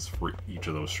happen once for each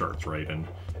of those shirts, right? And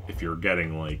if you're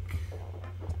getting like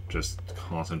just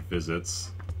constant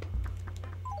visits,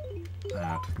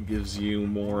 that gives you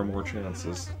more and more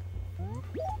chances.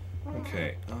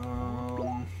 Okay,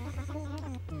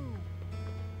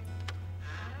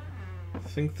 I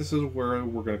think this is where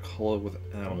we're going to call it with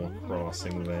Animal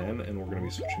Crossing then, and we're going to be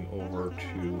switching over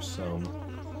to some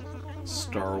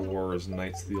Star Wars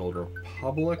Knights of the Old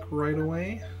Republic right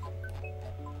away.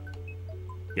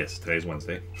 Yes, today's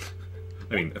Wednesday.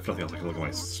 I mean, if nothing else, I can look at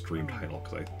my stream title,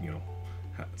 because I, you know,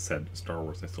 said Star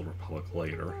Wars Knights of the Old Republic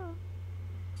later.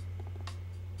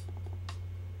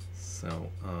 So,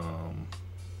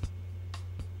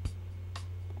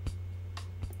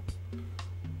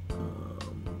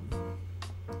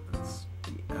 let's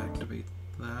deactivate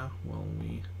that while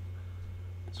we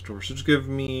store. So just give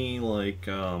me like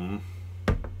a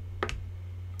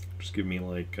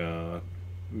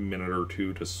minute or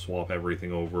 2 to swap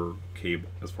everything over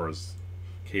as far as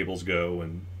cables go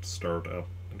and start up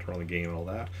and turn on the game and all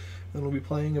that. And we'll be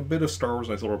playing a bit of Star Wars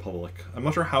Knights of the Old Republic. I'm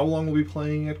not sure how long we'll be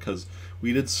playing it, because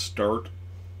we did start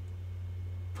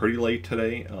pretty late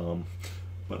today,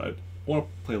 but I want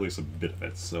to play at least a bit of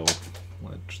it, so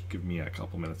just give me a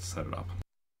couple minutes to set it up.